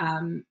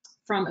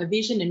from a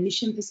vision and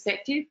mission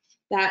perspective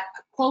that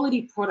a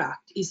quality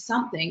product is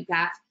something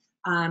that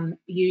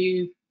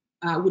you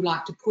would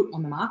like to put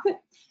on the market,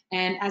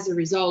 and as a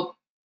result,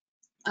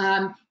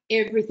 the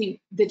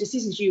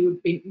decisions you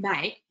would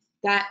make,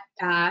 that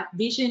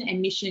vision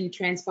and mission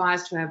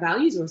transpires to our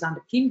values or is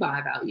underpinned by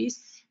our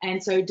values,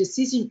 and so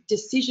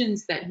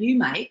decisions that you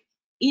make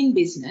in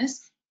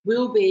business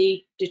will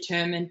be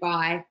determined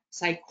by,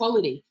 say,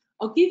 quality.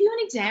 I'll give you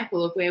an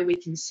example of where we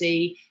can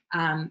see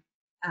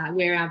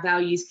where our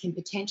values can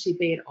potentially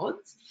be at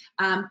odds,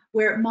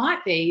 where it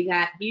might be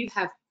that you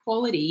have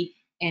quality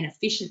and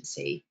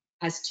efficiency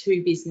as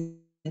two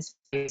business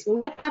values.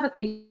 We'll have a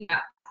think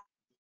about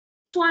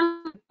which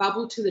one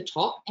bubble to the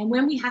top, and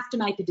when we have to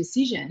make a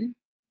decision,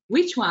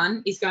 which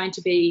one is going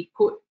to be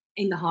put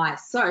in the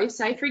highest. So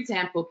say, for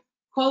example,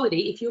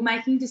 quality, if you're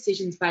making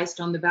decisions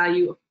based on the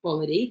value of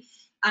quality,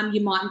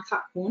 you mightn't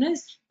cut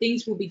corners,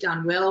 things will be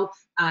done well,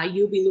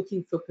 you'll be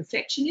looking for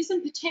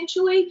perfectionism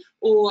potentially,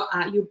 or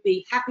you'll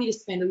be happy to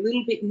spend a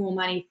little bit more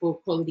money for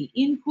quality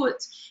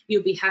inputs,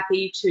 you'll be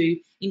happy to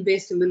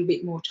invest a little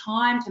bit more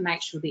time to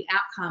make sure the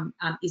outcome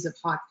is of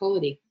high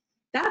quality.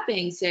 That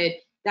being said,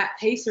 that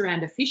piece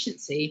around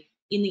efficiency,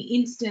 in the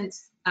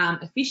instance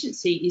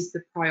efficiency is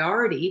the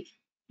priority,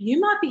 you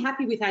might be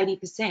happy with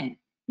 80%.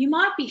 You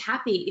might be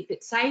happy if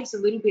it saves a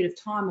little bit of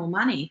time or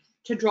money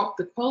to drop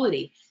the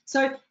quality.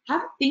 So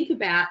have a think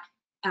about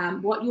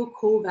what your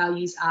core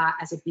values are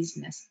as a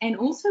business, and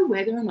also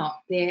whether or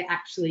not they're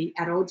actually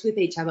at odds with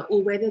each other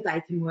or whether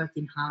they can work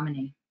in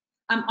harmony.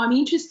 I'm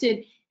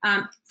interested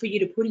for you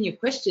to put in your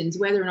questions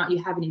whether or not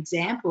you have an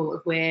example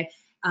of where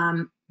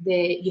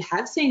you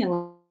have seen a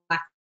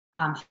lack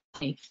of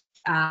harmony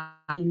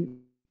in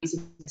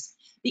business.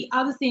 The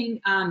other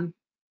thing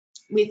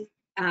with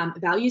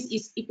values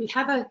is if we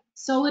have a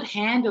solid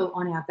handle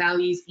on our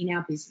values in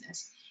our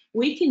business,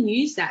 we can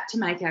use that to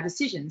make our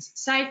decisions.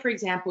 Say, for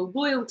example,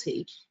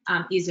 loyalty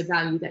is a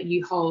value that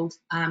you hold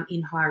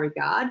in high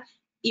regard.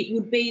 It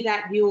would be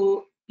that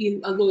you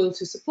are loyal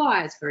to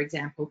suppliers, for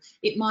example.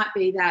 It might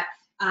be that,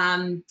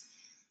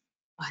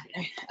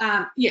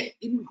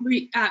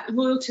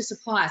 loyal to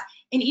suppliers.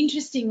 And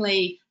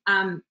interestingly,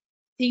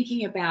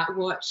 thinking about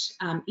what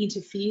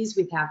interferes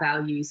with our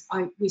values,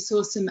 we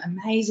saw some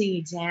amazing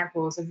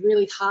examples of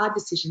really hard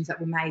decisions that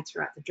were made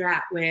throughout the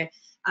drought where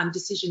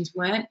decisions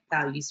weren't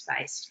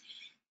values-based.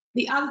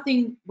 The other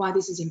thing why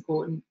this is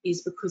important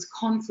is because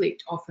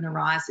conflict often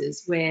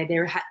arises where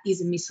there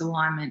is a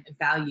misalignment of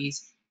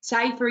values.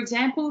 Say, for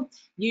example,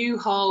 you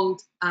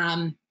hold,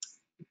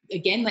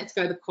 again, let's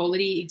go the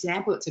quality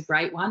example, it's a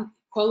great one.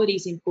 Quality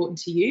is important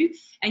to you,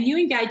 and you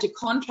engage a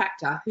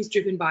contractor who's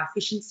driven by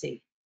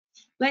efficiency.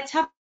 Let's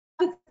have a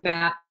think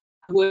about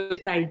the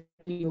work they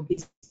do in your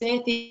business.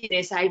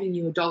 They're saving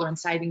you $1 and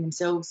saving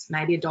themselves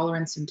maybe $1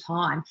 and some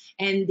time,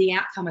 and the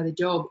outcome of the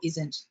job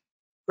isn't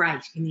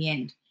great in the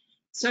end.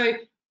 So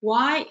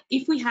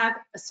if we have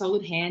a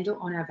solid handle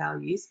on our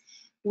values,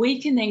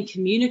 we can then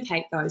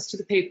communicate those to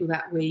the people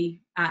that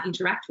we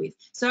interact with.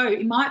 So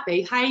it might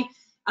be, hey,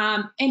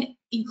 and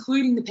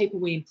including the people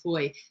we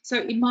employ. So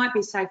it might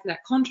be, say, for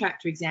that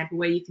contractor example,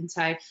 where you can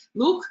say,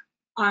 look,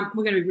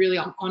 we're going to be really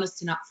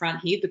honest and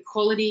upfront here. The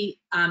quality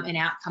and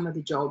outcome of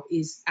the job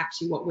is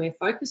actually what we're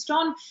focused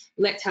on.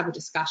 Let's have a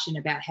discussion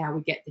about how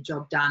we get the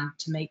job done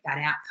to meet that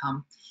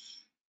outcome.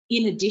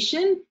 In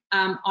addition,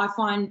 I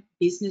find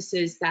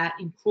businesses that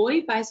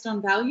employ based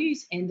on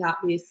values end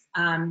up with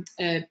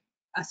a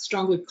a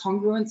stronger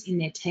congruence in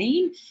their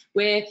team,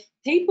 where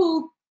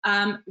people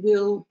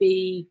will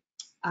be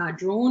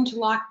drawn to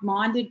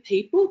like-minded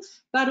people,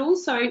 but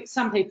also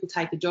some people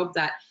take a job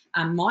that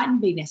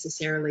mightn't be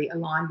necessarily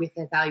aligned with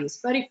their values.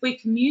 But if we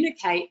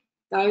communicate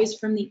those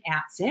from the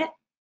outset,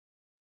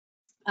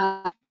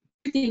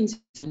 two things.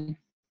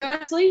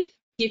 Firstly,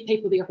 give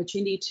people the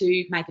opportunity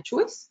to make a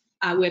choice,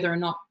 whether or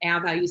not our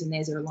values and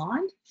theirs are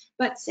aligned.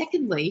 But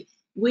secondly,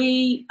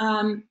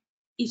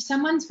 if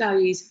someone's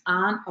values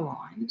aren't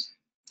aligned,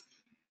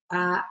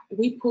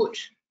 we put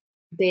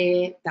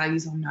their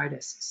values on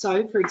notice.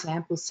 So, for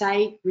example,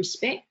 say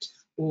respect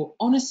or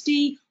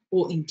honesty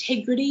or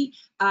integrity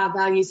are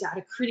values that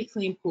are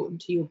critically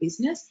important to your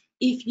business.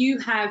 If you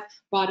have,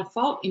 by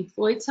default,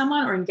 employed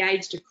someone or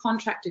engaged a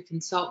contractor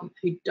consultant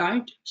who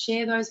don't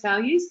share those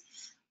values,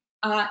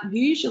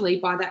 usually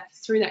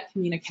through that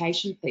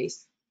communication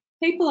piece,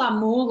 people are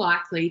more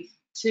likely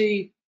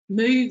to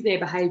move their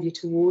behaviour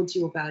towards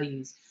your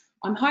values.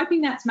 I'm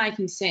hoping that's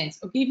making sense.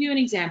 I'll give you an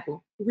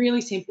example, a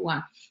really simple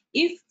one.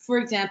 If, for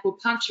example,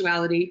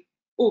 punctuality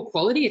or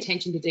quality,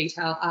 attention to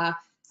detail are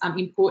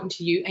important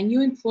to you, and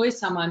you employ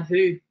someone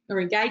or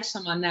engage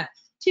someone that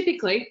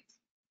typically,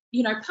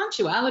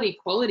 punctuality,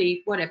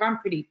 quality, whatever, I'm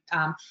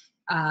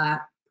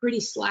pretty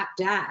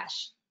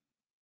slapdash.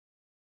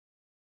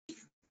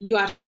 You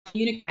are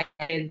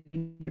communicating,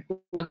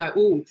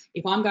 oh,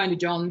 if I'm going to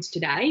John's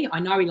today, I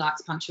know he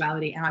likes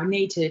punctuality and I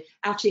need to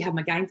actually have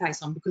my game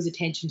face on because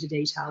attention to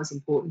detail is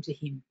important to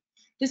him.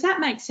 Does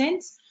that make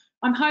sense?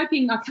 I'm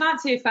hoping, I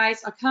can't see a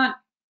face, I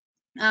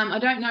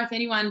don't know if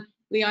anyone,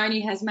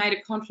 Leonie, has made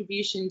a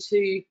contribution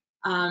to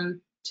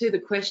the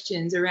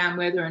questions around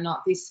whether or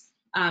not this,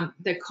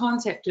 the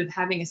concept of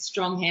having a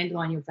strong handle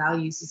on your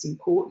values is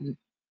important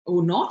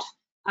or not.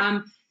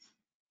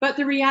 But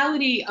the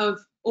reality of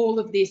all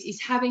of this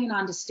is having an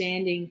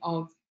understanding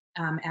of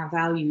our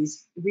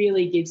values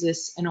really gives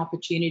us an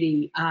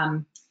opportunity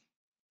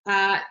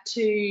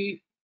to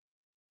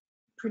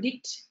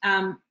predict,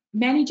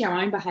 manage our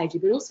own behaviour,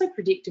 but also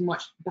predict and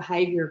watch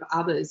behaviour of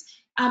others.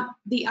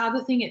 The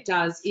other thing it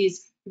does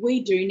is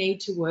we do need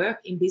to work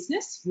in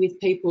business with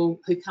people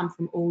who come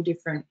from all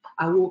different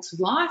walks of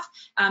life,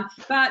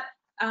 but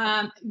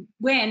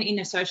when in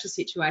a social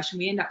situation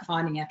we end up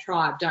finding our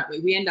tribe, don't we?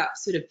 We end up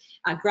sort of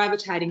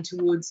gravitating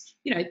towards,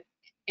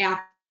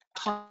 our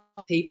type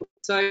of people.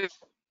 So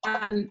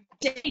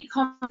any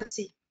comments,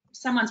 if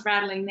someone's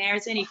rattling there,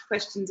 is any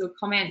questions or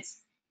comments,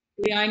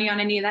 Leonie, on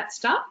any of that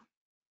stuff?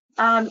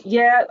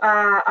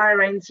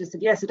 Irene's just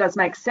said, yes, it does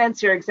make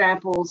sense. Your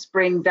examples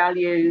bring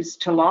values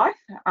to life.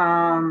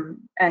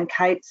 And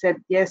Kate said,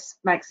 yes,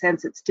 makes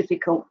sense. It's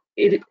difficult.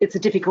 It's a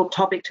difficult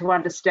topic to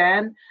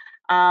understand.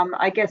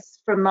 I guess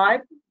from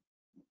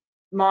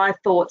my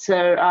thoughts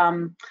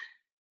are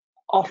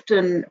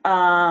often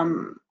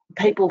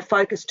people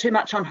focus too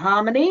much on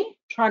harmony,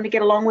 trying to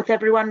get along with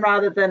everyone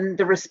rather than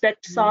the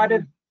respect side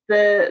of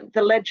the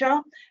ledger.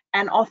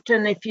 And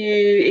often if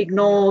you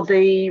ignore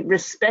the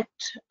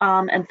respect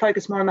and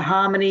focus more on the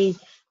harmony,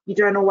 you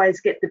don't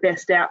always get the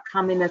best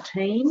outcome in a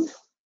team.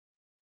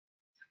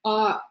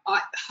 I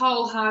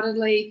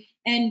wholeheartedly.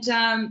 And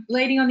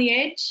leading on the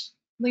edge,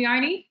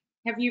 Leonie,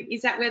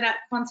 is that where that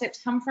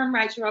concept come from,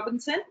 Rachel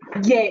Robinson?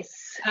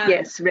 Yes,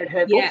 yes, read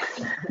her book.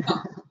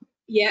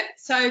 Yeah,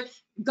 so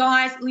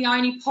guys,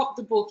 Leonie popped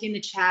the book in the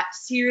chat.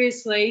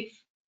 Seriously,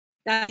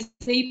 that's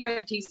the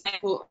perfect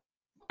example.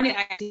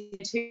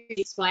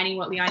 Explaining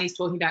what Leonie's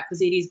talking about,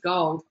 because it is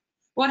gold.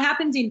 What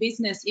happens in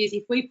business is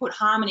if we put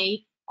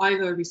harmony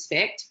over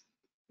respect,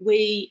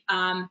 we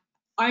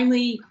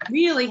only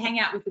really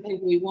hang out with the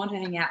people we want to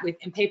hang out with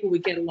and people we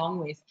get along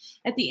with.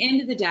 At the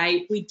end of the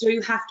day, we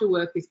do have to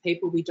work with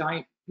people we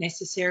don't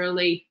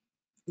necessarily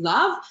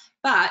love,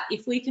 but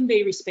if we can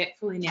be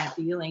respectful in our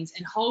dealings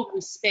and hold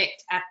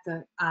respect at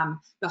the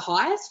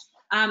highest,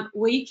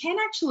 we can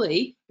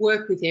actually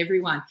work with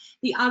everyone.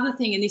 The other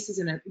thing, and this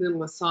isn't a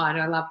little aside,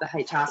 I love the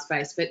HR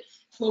space, but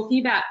talking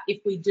about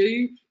if we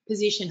do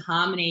position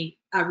harmony,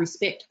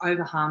 respect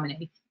over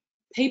harmony,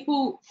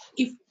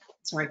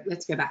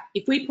 let's go back.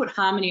 If we put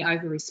harmony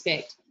over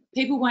respect,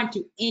 people won't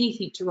do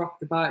anything to rock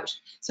the boat.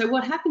 So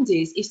what happens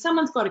is if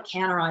someone's got a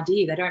counter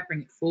idea, they don't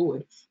bring it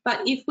forward.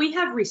 But if we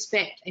have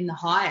respect in the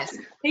highest,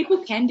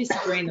 people can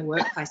disagree in the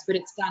workplace, but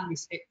it's done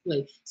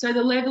respectfully. So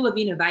the level of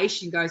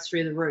innovation goes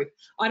through the roof.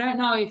 I don't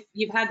know if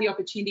you've had the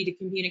opportunity to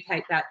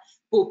communicate that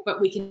book,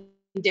 but we can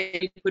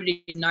definitely put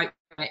it in a note.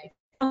 I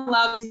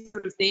love this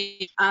sort of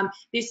thing.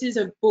 This is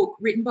a book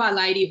written by a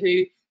lady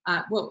who,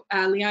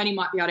 Leonie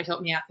might be able to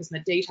help me out because my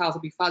details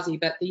will be fuzzy,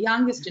 but the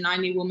youngest and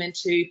only woman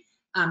to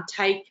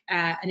take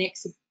an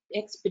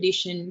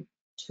expedition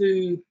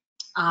to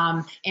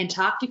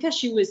Antarctica.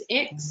 She was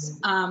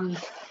ex-Vic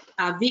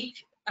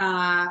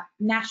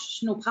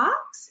National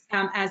Parks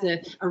as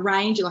a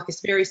ranger, like a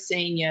very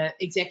senior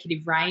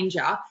executive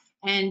ranger,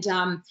 and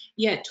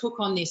took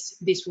on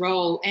this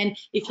role. And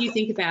if you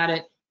think about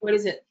it, what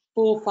is it,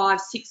 4,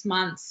 5, 6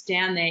 months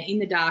down there in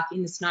the dark,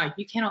 in the snow,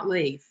 you cannot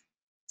leave.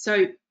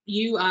 So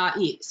you are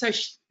it. So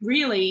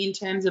really, in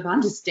terms of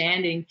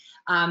understanding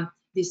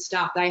this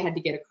stuff, they had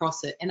to get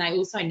across it, and they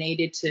also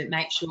needed to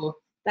make sure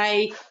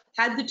they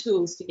had the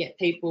tools to get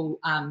people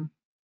on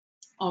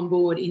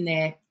board in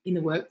the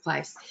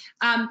workplace.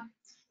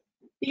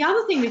 The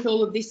other thing with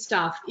all of this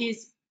stuff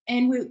is,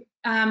 and we've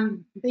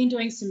been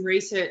doing some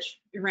research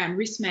around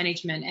risk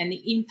management and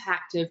the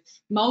impact of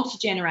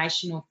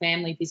multi-generational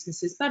family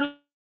businesses, but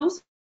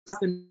also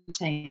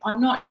team.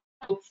 I'm not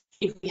sure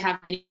if we have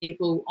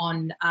people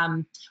on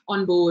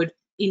board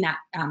in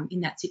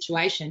that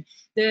situation.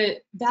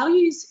 The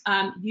values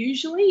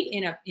usually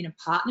in a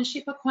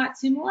partnership are quite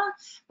similar,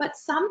 but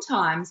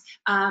sometimes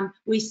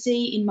we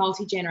see in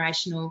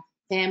multi-generational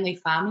family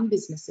farming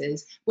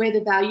businesses where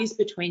the values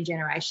between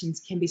generations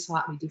can be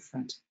slightly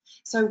different.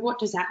 So what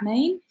does that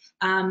mean?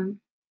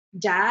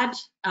 Dad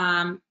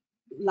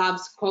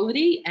loves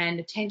quality and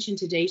attention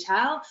to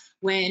detail,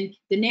 when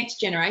the next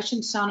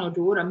generation, son or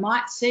daughter,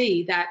 might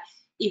see that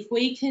if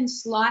we can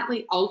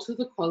slightly alter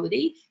the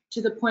quality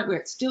to the point where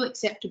it's still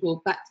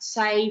acceptable but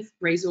save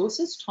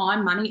resources,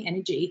 time, money,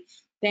 energy,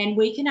 then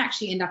we can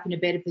actually end up in a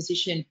better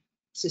position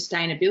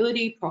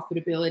sustainability,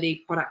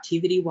 profitability,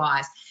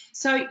 productivity-wise.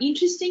 So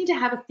interesting to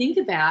have a think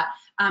about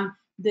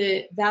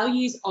the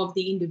values of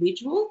the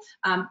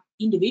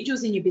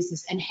individuals in your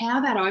business and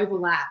how that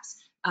overlaps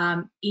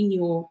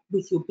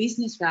with your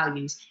business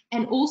values,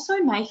 and also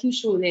making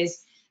sure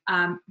there's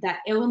that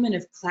element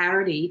of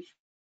clarity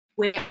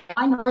where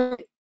I know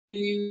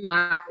you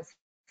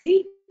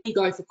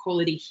go for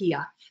quality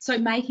here. So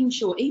making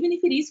sure, even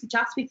if it is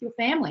just with your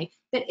family,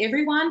 that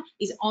everyone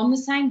is on the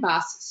same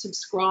bus,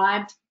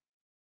 subscribed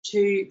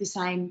to the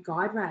same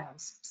guide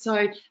rails.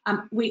 So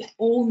we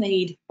all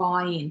need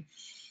buy-in.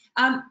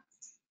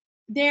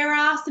 There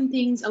are some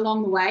things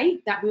along the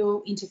way that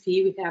will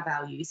interfere with our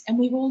values, and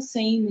we've all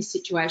seen this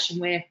situation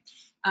where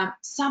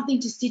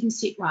something just didn't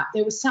sit right.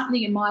 There was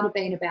something, it might have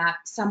been about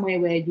somewhere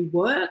where you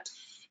worked,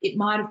 it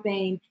might have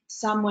been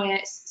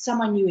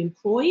someone you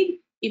employed,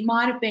 it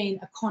might have been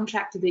a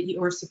contractor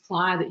or a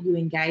supplier that you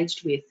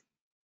engaged with,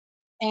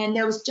 and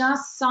there was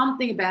just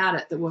something about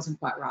it that wasn't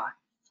quite right.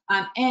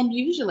 And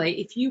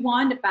usually, if you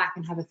wind it back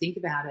and have a think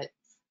about it,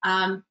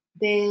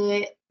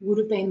 there could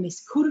have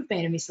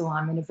been a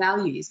misalignment of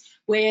values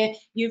where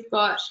you've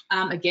got,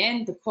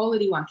 again, the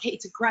quality one.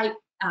 It's a great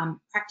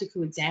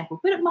practical example,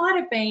 but it might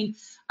have been,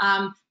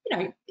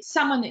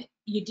 someone that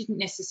you didn't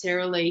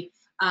necessarily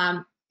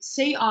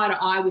see eye to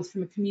eye with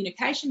from a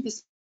communication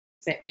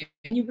perspective.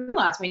 And you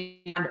realise when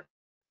you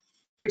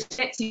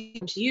respect to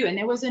you, and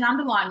there was an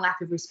underlying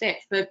lack of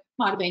respect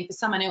might have been for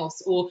someone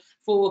else or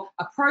for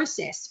a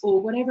process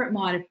or whatever it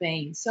might have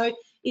been. So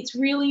it's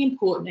really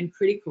important and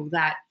critical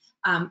that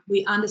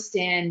we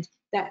understand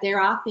that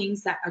there are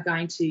things that are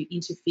going to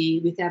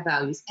interfere with our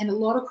values, and a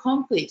lot of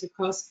conflict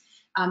across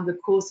the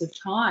course of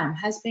time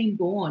has been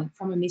born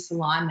from a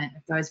misalignment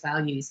of those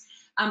values.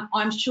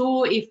 I'm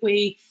sure if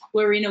we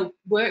were in a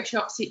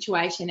workshop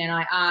situation and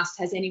I asked,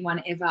 has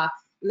anyone ever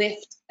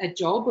left a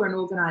job or an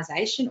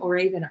organisation, or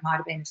even it might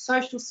have been a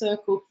social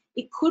circle,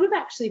 it could have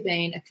actually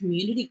been a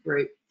community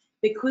group,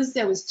 because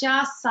there was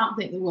just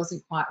something that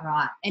wasn't quite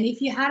right. And if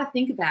you had to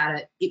think about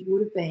it, it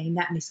would have been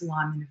that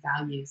misalignment of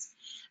values.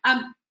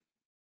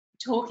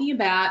 Talking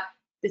about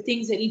the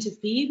things that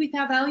interfere with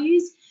our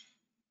values,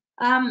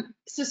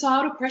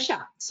 societal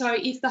pressure. So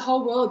if the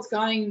whole world's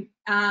going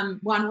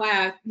one way,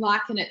 I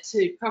liken it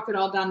to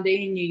Crocodile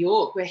Dundee in New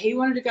York, where he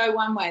wanted to go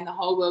one way and the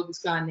whole world was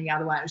going the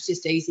other way. It was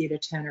just easier to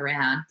turn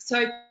around.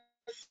 So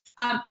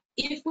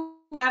if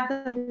we have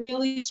the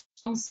really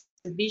strong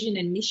vision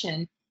and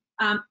mission,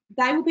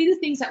 they will be the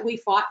things that we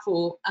fight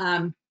for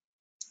at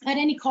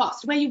any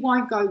cost, where you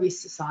won't go with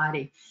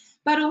society.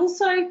 But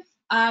also,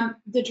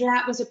 the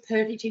drought was a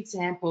perfect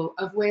example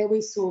of where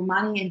we saw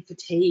money and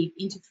fatigue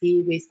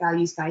interfere with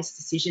values-based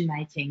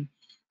decision-making.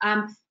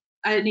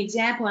 An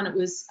example, and it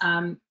was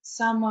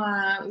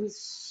it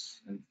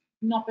was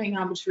not being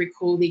able to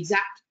recall the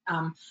exact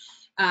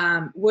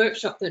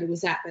workshop that it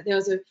was at, but there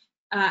was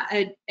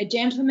a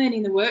gentleman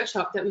in the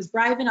workshop that was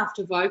brave enough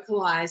to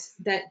vocalise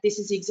that this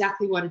is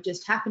exactly what had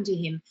just happened to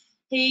him.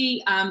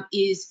 He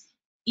is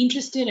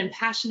interested and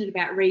passionate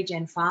about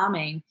regen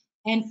farming,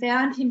 and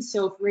found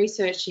himself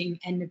researching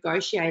and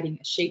negotiating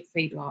a sheep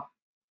feedlot.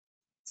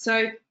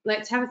 So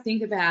let's have a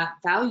think about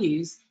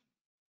values.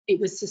 It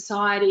was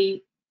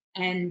society,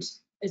 and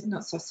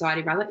not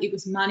society rather, it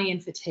was money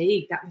and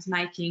fatigue that was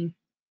making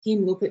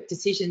him look at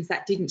decisions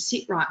that didn't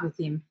sit right with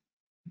him,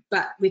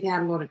 but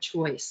without a lot of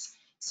choice.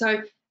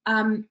 So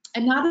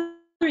another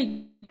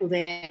example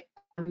there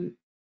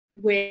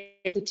where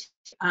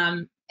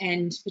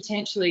and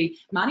potentially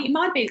money, it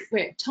might be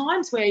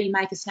times where you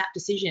make a snap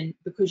decision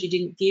because you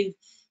didn't give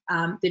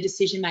the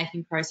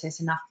decision-making process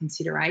enough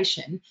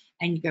consideration,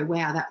 and you go,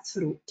 wow, that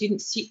sort of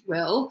didn't sit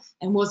well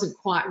and wasn't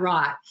quite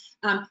right.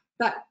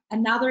 But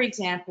another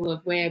example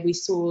of where we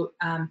saw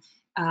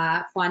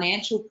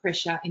financial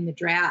pressure in the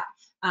drought,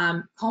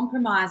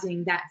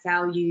 compromising that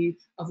value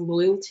of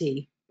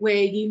loyalty,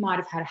 where you might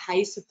have had a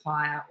hay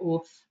supplier,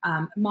 or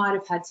might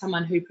have had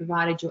someone who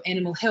provided your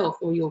animal health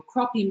or your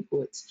crop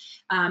inputs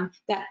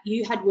that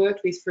you had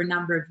worked with for a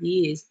number of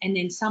years, and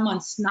then someone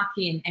snuck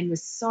in and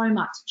was so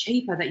much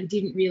cheaper that you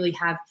didn't really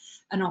have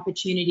an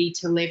opportunity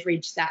to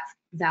leverage that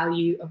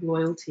value of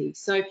loyalty.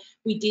 So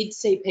we did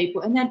see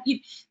people, and then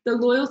the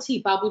loyalty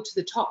bubbled to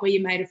the top where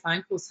you made a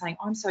phone call saying,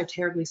 I'm so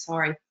terribly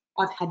sorry,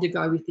 I've had to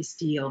go with this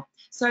deal.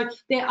 So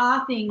there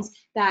are things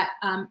that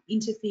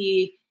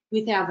interfere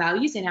with our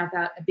values and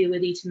our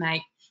ability to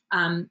make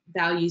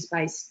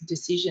values-based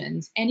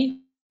decisions. And if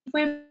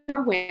we're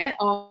aware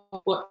of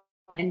what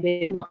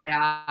and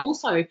are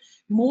also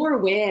more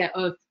aware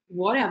of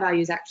what our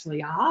values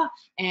actually are,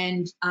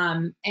 and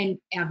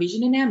our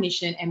vision and our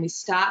mission, and we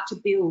start to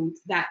build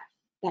that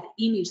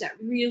image, that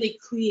really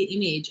clear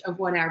image of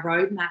what our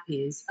roadmap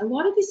is, a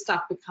lot of this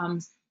stuff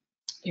becomes,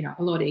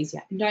 a lot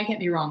easier. And don't get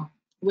me wrong,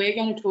 we're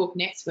going to talk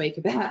next week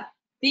about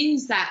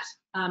things that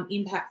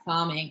impact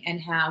farming and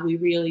how we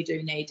really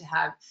do need to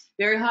have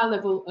very high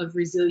level of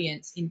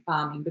resilience in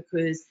farming,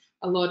 because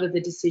a lot of the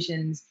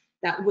decisions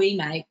that we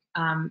make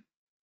are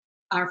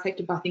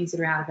affected by things that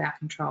are out of our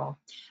control.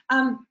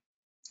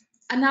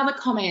 Another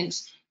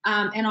comment,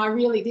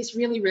 and this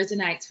really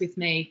resonates with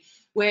me,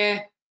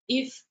 where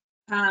if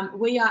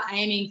we are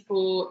aiming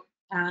for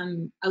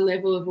a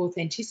level of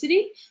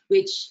authenticity,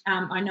 which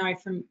I know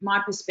from my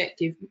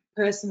perspective,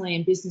 personally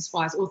and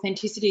business-wise,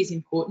 authenticity is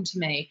important to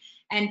me.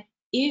 And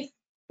if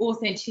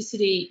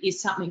authenticity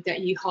is something that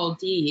you hold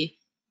dear,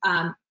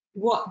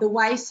 the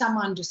way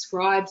someone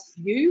describes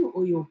you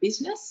or your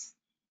business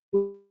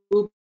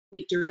will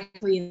be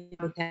directly in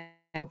with their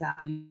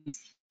values.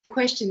 The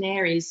question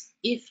there is,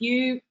 if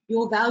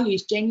your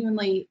values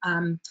genuinely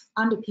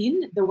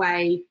underpin the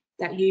way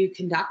that you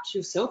conduct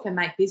yourself and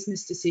make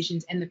business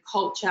decisions and the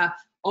culture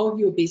of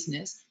your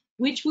business,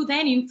 which will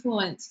then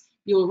influence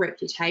your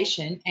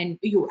reputation and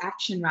your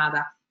action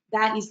rather,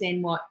 that is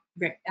then what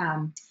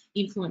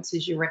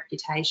influences your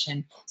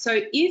reputation.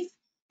 So if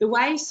the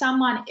way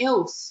someone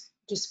else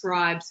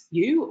describes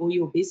you or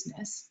your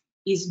business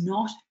is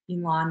not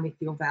in line with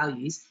your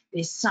values,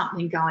 there's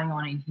something going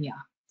on in here.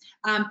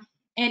 And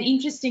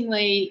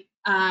interestingly,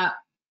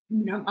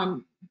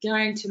 I'm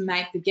going to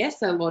make the guess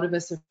that a lot of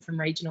us are from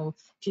regional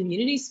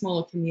communities,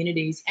 smaller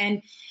communities,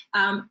 and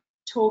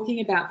talking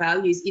about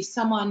values, if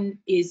someone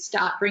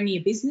start bringing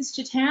a business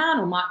to town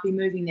or might be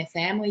moving their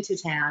family to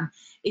town,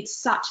 it's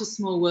such a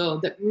small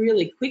world that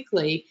really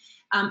quickly,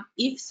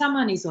 if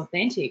someone is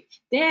authentic,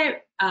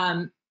 their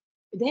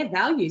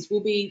values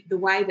will be the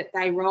way that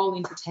they roll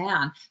into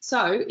town.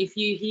 So if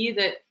you hear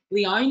that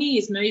Leonie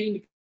is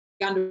moving to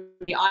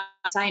Gundry,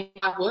 I'm saying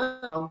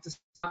world,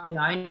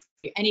 and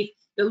if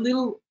the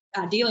little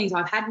dealings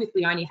I've had with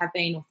Leonie have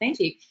been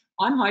authentic,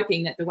 I'm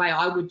hoping that the way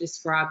I would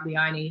describe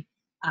Leonie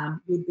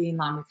would be in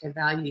line with her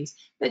values.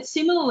 But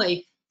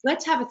similarly,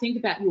 let's have a think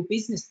about your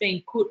business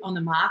being put on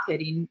the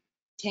market in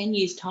 10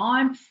 years'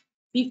 time,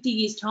 50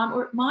 years' time,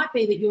 or it might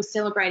be that you're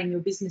celebrating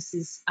your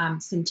business's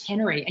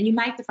centenary and you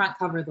make the front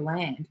cover of the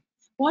Land.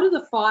 What are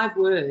the 5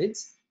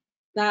 words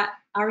that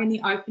are in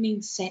the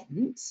opening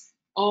sentence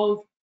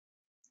of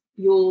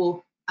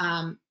your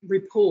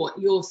report,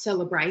 your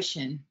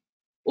celebration?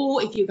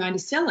 Or if you're going to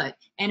sell it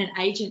and an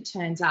agent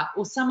turns up,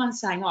 or someone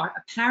saying, oh,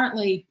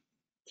 apparently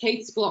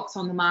Keith's block's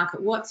on the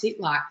market, what's it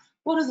like?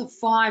 What are the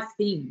 5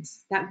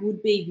 things that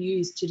would be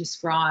used to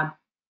describe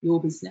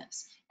your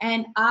business?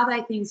 And are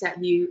they things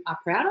that you are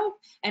proud of?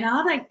 And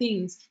are they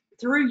things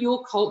through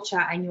your culture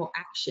and your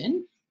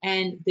action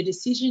and the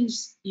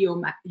decisions you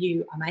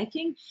are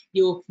making,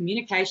 your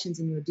communications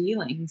and your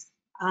dealings,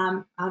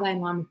 are they in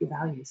line with your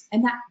values?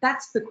 And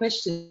that's the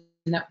question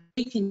that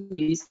we can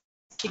use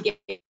to get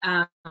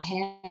our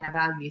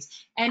values.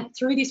 And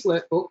through this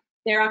workbook,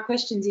 there are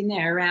questions in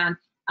there around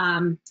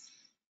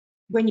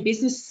when your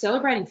business is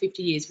celebrating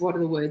 50 years, what are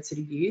the words that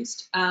are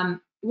used?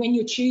 When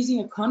you're choosing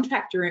a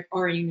contractor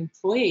or an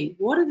employee,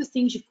 what are the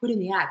things you put in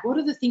the ad? What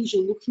are the things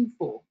you're looking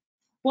for?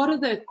 What are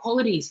the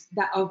qualities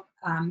of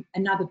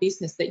another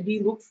business that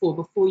you look for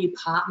before you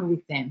partner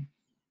with them?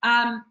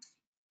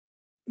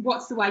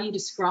 What's the way you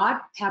describe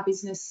how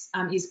business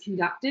is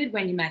conducted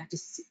when you make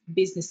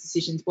business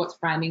decisions? What's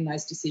framing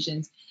those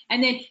decisions?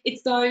 And then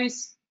it's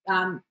those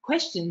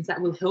questions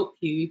that will help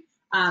you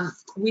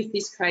with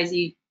this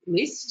crazy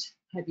list.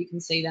 Hope you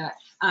can see that,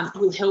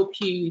 will help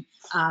you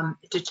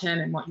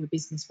determine what your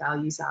business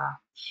values are.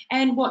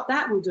 And what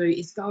that will do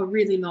is go a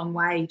really long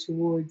way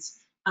towards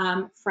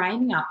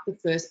framing up the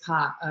first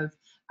part of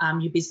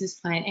your business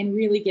plan and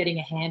really getting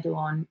a handle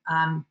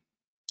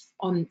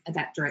on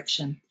that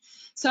direction.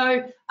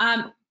 So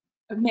I've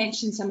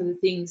mentioned some of the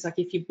things, like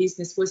if your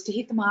business was to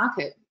hit the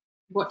market,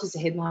 what does the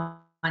headline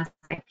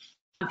say?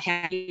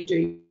 How do you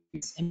do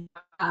this? And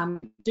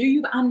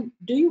do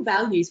your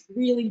values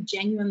really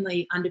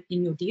genuinely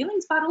underpin your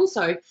dealings, but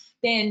also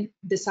then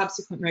the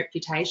subsequent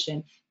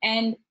reputation?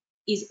 And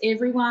is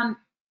everyone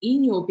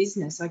in your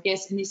business, I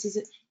guess, and this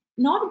is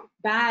not a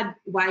bad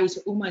way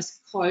to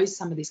almost close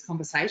some of this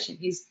conversation,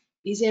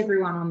 is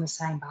everyone on the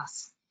same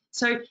bus?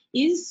 So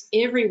is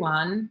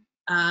everyone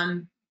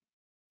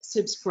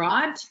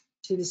subscribed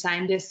to the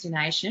same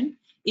destination?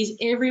 Is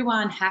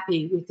everyone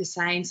happy with the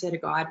same set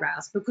of guide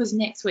rails? Because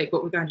next week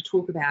what we're going to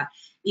talk about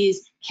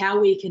is how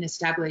we can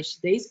establish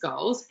these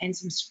goals and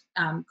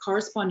some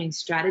corresponding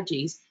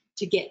strategies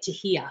to get to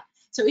here.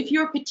 So if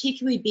you're a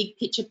particularly big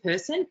picture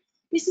person,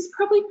 this is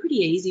probably pretty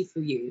easy for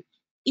you.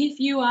 If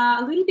you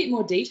are a little bit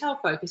more detail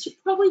focused, you're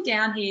probably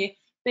down here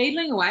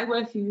beetling away,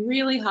 working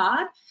really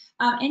hard,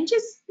 and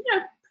just,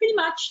 pretty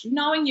much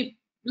knowing you're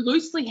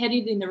loosely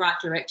headed in the right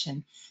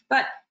direction.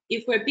 But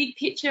if we're big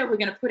picture, we're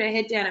going to put our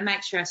head down and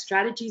make sure our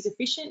strategy is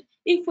efficient.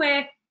 If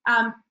we're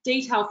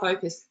detail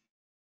focused,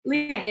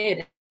 lean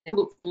ahead and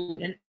look forward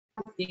and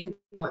think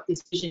what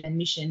this vision and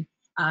mission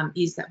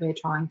is that we're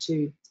trying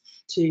to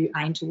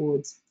aim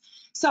towards.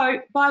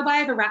 So by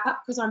way of a wrap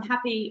up, because I'm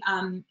happy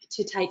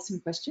to take some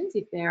questions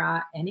if there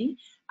are any,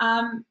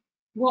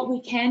 what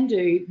we can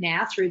do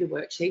now through the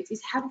worksheets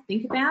is have a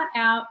think about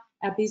our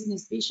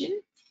business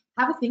vision,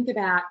 have a think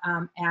about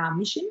our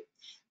mission,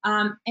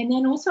 and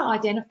then also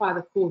identify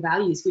the core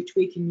values which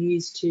we can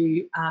use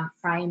to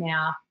frame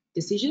our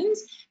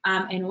decisions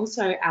and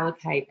also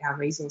allocate our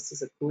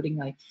resources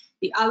accordingly.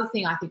 The other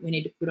thing I think we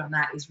need to put on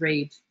that is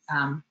read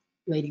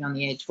Leading on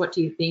the Edge. What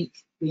do you think,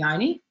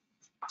 Leonie?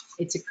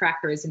 It's a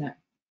cracker, isn't it?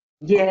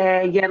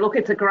 Yeah. Look,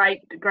 it's a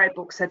great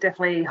book, so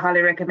definitely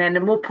highly recommend.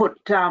 And we'll put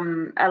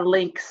a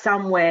link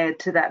somewhere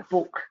to that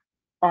book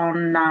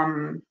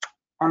on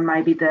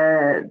maybe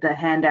the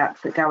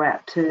handouts that go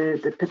out to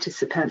the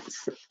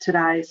participants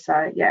today.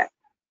 So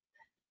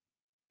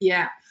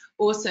yeah,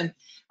 awesome.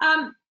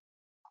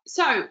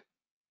 So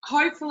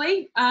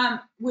hopefully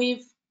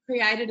we've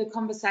created a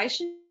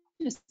conversation,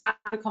 with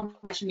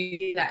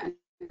you that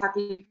we're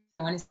happy to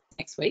join us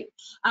next week.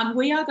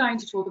 We are going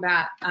to talk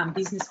about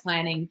business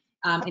planning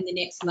in the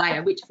next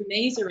layer, which for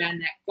me is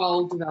around that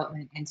goal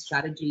development and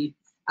strategy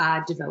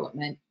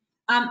development.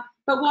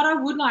 But what I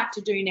would like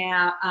to do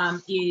now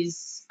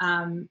is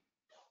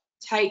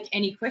take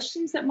any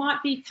questions that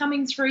might be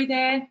coming through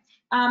there.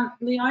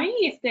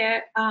 Leonie, if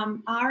there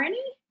are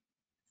any?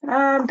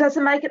 Does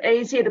it make it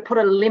easier to put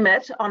a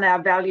limit on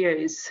our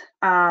values?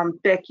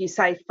 Beck, you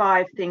say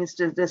 5 things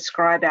to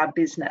describe our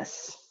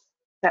business.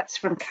 That's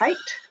from Kate.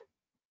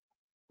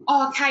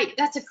 Oh, Kate,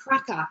 that's a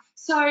cracker.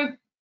 So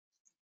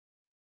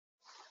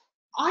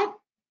I'm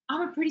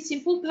a pretty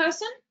simple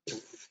person,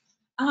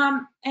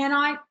 and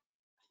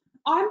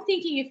I'm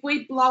thinking if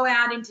we blow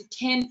out into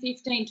 10,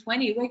 15,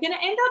 20, we're going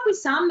to end up with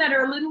some that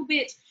are a little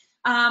bit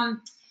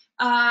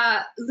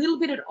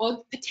at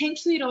odds,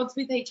 potentially at odds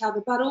with each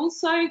other, but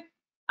also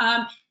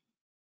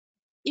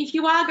if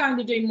you are going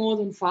to do more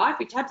than 5,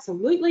 which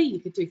absolutely you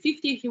could do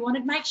 50 if you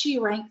wanted, make sure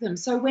you rank them.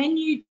 So when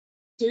you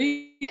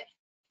do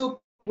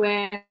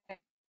where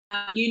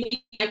you need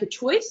to make a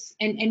choice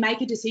and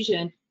make a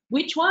decision,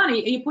 which one? Are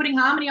you putting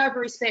harmony over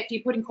respect? Are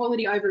you putting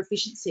quality over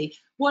efficiency?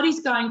 What is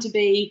going to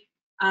be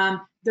the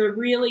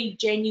really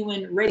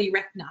genuine ready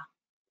reckoner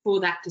for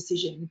that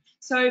decision?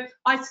 So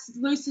I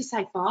loosely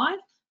say 5.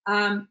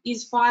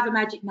 Is 5 a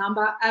magic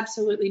number?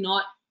 Absolutely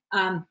not.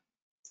 I'm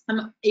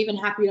even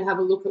happy to have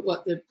a look at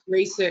what the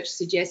research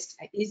suggests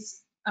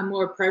is a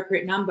more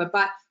appropriate number,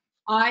 but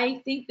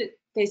I think that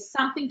there's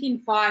something in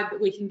 5 that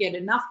we can get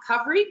enough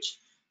coverage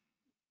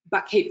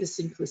but keep the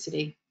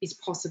simplicity is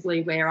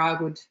possibly where I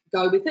would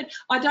go with it.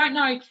 I don't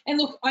know, and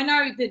look, I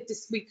know that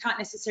we can't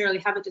necessarily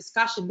have a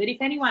discussion, but if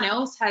anyone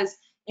else has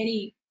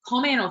any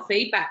comment or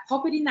feedback,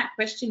 pop it in that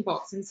question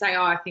box and say,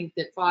 oh, I think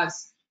that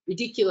 5's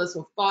ridiculous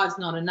or 5's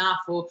not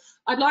enough, or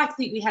I'd like to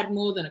think we had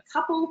more than a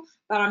couple,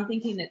 but I'm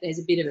thinking that there's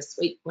a bit of a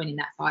sweet point in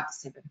that 5 to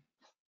 7.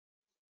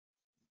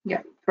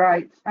 Yeah,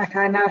 great.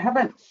 Okay, now I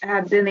haven't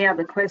had any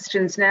other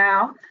questions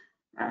now.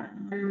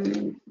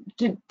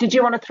 Did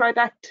you want to throw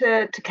back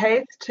to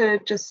Keith to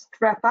just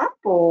wrap up,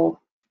 or?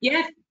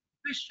 Yeah,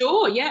 for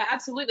sure. Yeah,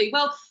 absolutely.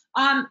 Well,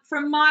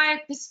 from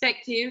my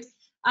perspective,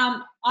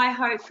 I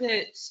hope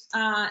that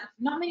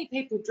not many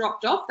people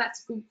dropped off.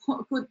 That's a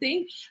good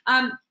thing.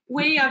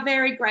 We are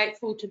very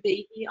grateful to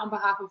be here on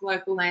behalf of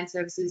Local Land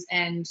Services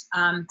and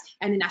the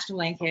National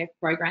Landcare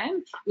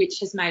program, which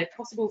has made it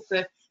possible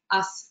for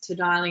us to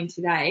dial in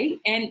today.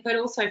 But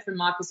also from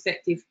my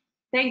perspective,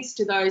 thanks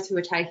to those who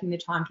are taking the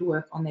time to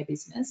work on their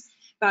business,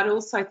 but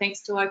also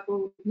thanks to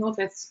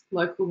Northwest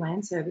Local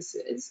Land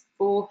Services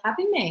for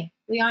having me,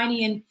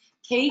 Leonie and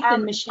Keith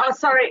and Michelle. Oh,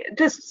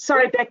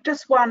 sorry, Beck,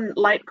 just one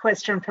late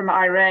question from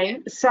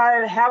Irene.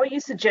 So how are you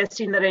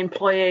suggesting that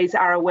employees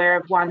are aware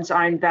of one's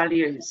own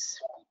values?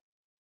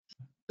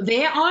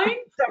 Their own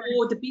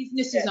or the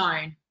business's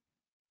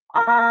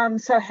own?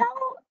 So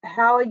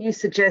how are you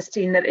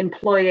suggesting that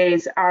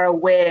employees are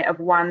aware of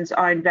one's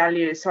own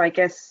values? So I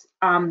guess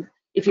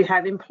if you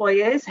have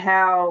employees,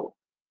 how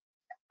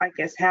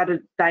do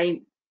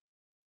they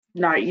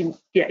know? You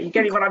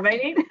getting what I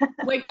mean?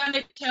 We're going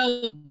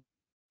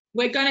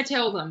to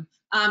tell them,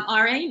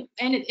 Irene,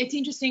 and it's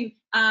interesting.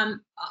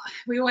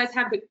 We always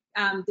have the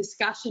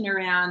discussion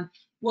around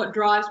what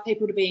drives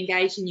people to be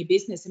engaged in your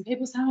business, and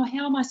people say, "Oh,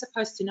 how am I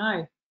supposed to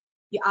know?"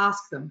 You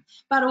ask them.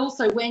 But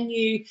also, when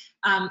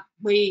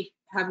we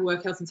have a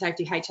work health and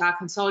safety HR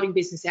consulting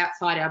business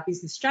outside our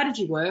business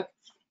strategy work.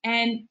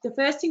 And the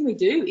first thing we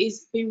do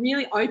is be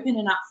really open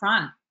and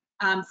upfront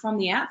from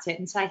the outset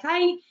and say,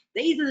 hey,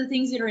 these are the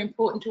things that are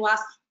important to us.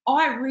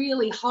 I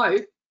really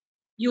hope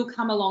you'll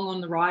come along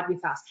on the ride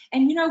with us.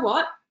 And you know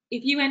what?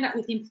 If you end up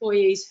with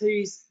employees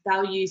whose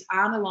values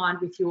aren't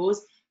aligned with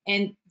yours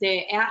and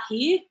they're out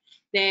here,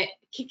 they're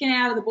kicking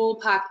out of the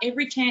ballpark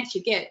every chance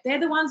you get, they're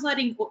the ones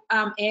letting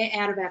air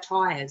out of our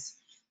tyres.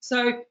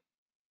 So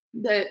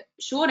the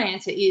short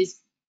answer is,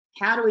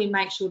 how do we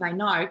make sure they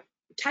know?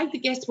 Take the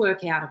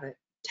guesswork out of it.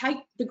 Take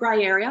the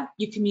grey area,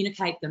 you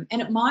communicate them.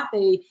 And it might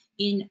be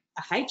in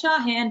a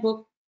HR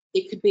handbook,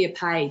 it could be a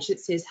page that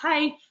says,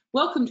 hey,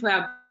 welcome to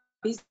our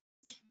business.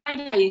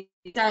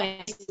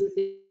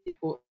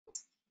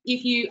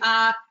 If you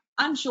are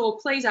unsure,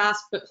 please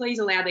ask, but please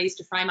allow these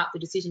to frame up the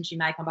decisions you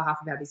make on behalf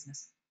of our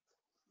business.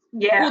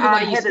 Yeah, or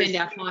the way you spend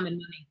our time and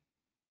money.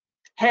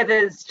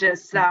 Heather's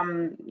just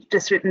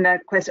written a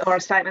question or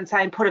a statement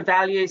saying put a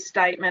value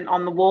statement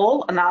on the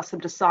wall and ask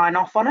them to sign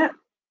off on it.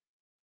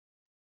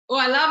 Oh,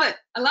 I love it.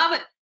 I love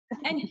it.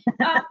 And,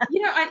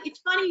 you know, it's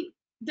funny,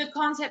 the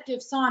concept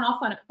of sign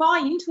off on it,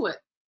 buy into it.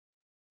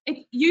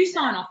 If you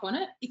sign off on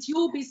it, it's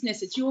your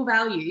business, it's your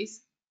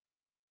values.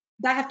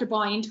 They have to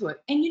buy into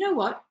it. And you know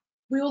what?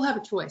 We all have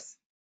a choice.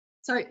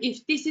 So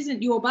if this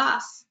isn't your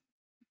bus,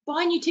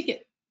 buy a new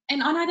ticket.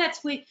 And I know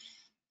that's where,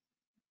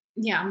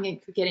 yeah, I'm going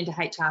to get into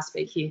HR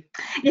speak here.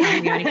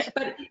 Yeah.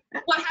 But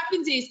what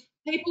happens is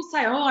people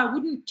say, oh, I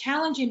wouldn't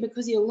challenge him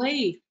because he'll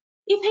leave.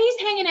 If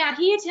he's hanging out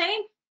here,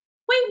 team,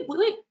 we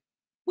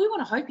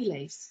want to hope he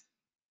leaves.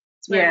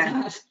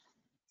 Yeah.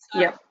 So,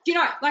 yep. You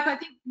know, like I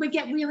think we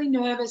get really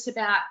nervous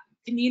about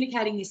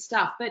communicating this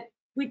stuff, but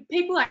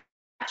people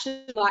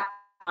actually like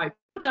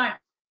know.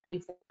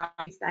 People don't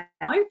if they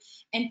know,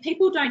 and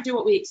people don't do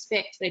what we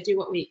expect, they do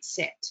what we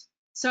accept.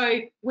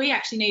 So we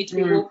actually need to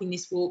be walking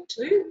this walk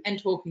too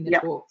and talking the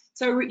talk.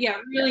 So yeah,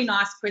 really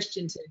nice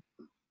question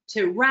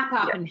to wrap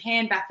up and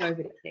hand back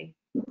over to Keith.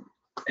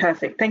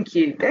 Perfect. Thank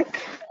you,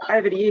 Beck.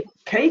 Over to you,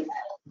 Keith.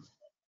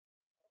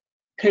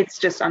 Keith's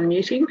just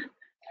unmuting.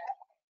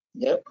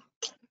 Yep.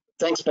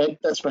 Thanks, Beck.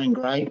 That's been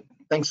great.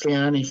 Thanks,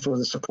 Leonie, for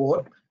the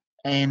support.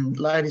 And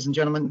ladies and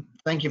gentlemen,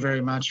 thank you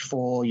very much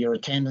for your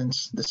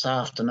attendance this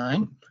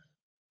afternoon.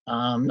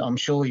 I'm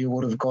sure you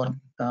would have got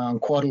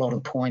quite a lot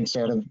of points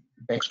out of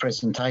Beck's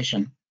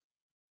presentation.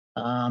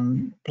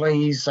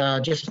 Please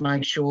just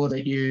make sure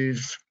that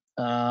you've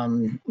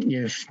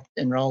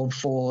enrolled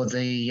for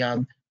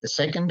the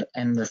second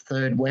and the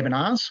third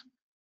webinars,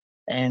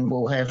 and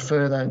we'll have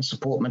further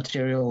support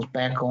materials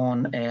back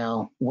on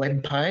our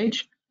web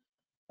page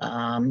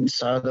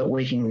so that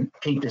we can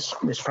keep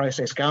this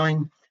process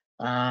going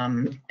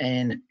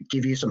and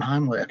give you some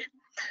homework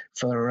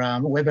for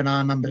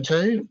webinar number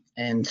 2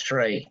 and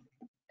 3,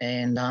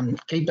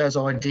 and keep those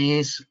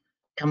ideas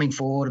coming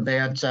forward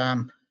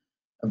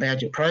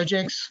about your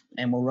projects,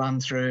 and we'll run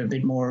through a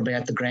bit more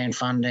about the grant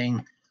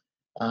funding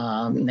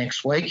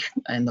next week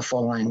and the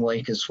following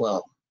week as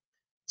well.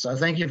 So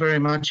thank you very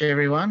much,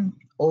 everyone.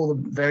 All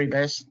the very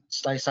best.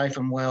 Stay safe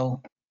and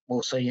well.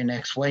 We'll see you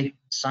next week,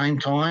 same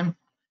time,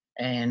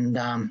 and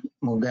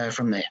we'll go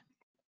from there.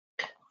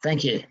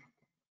 Thank you.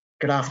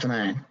 Good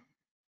afternoon.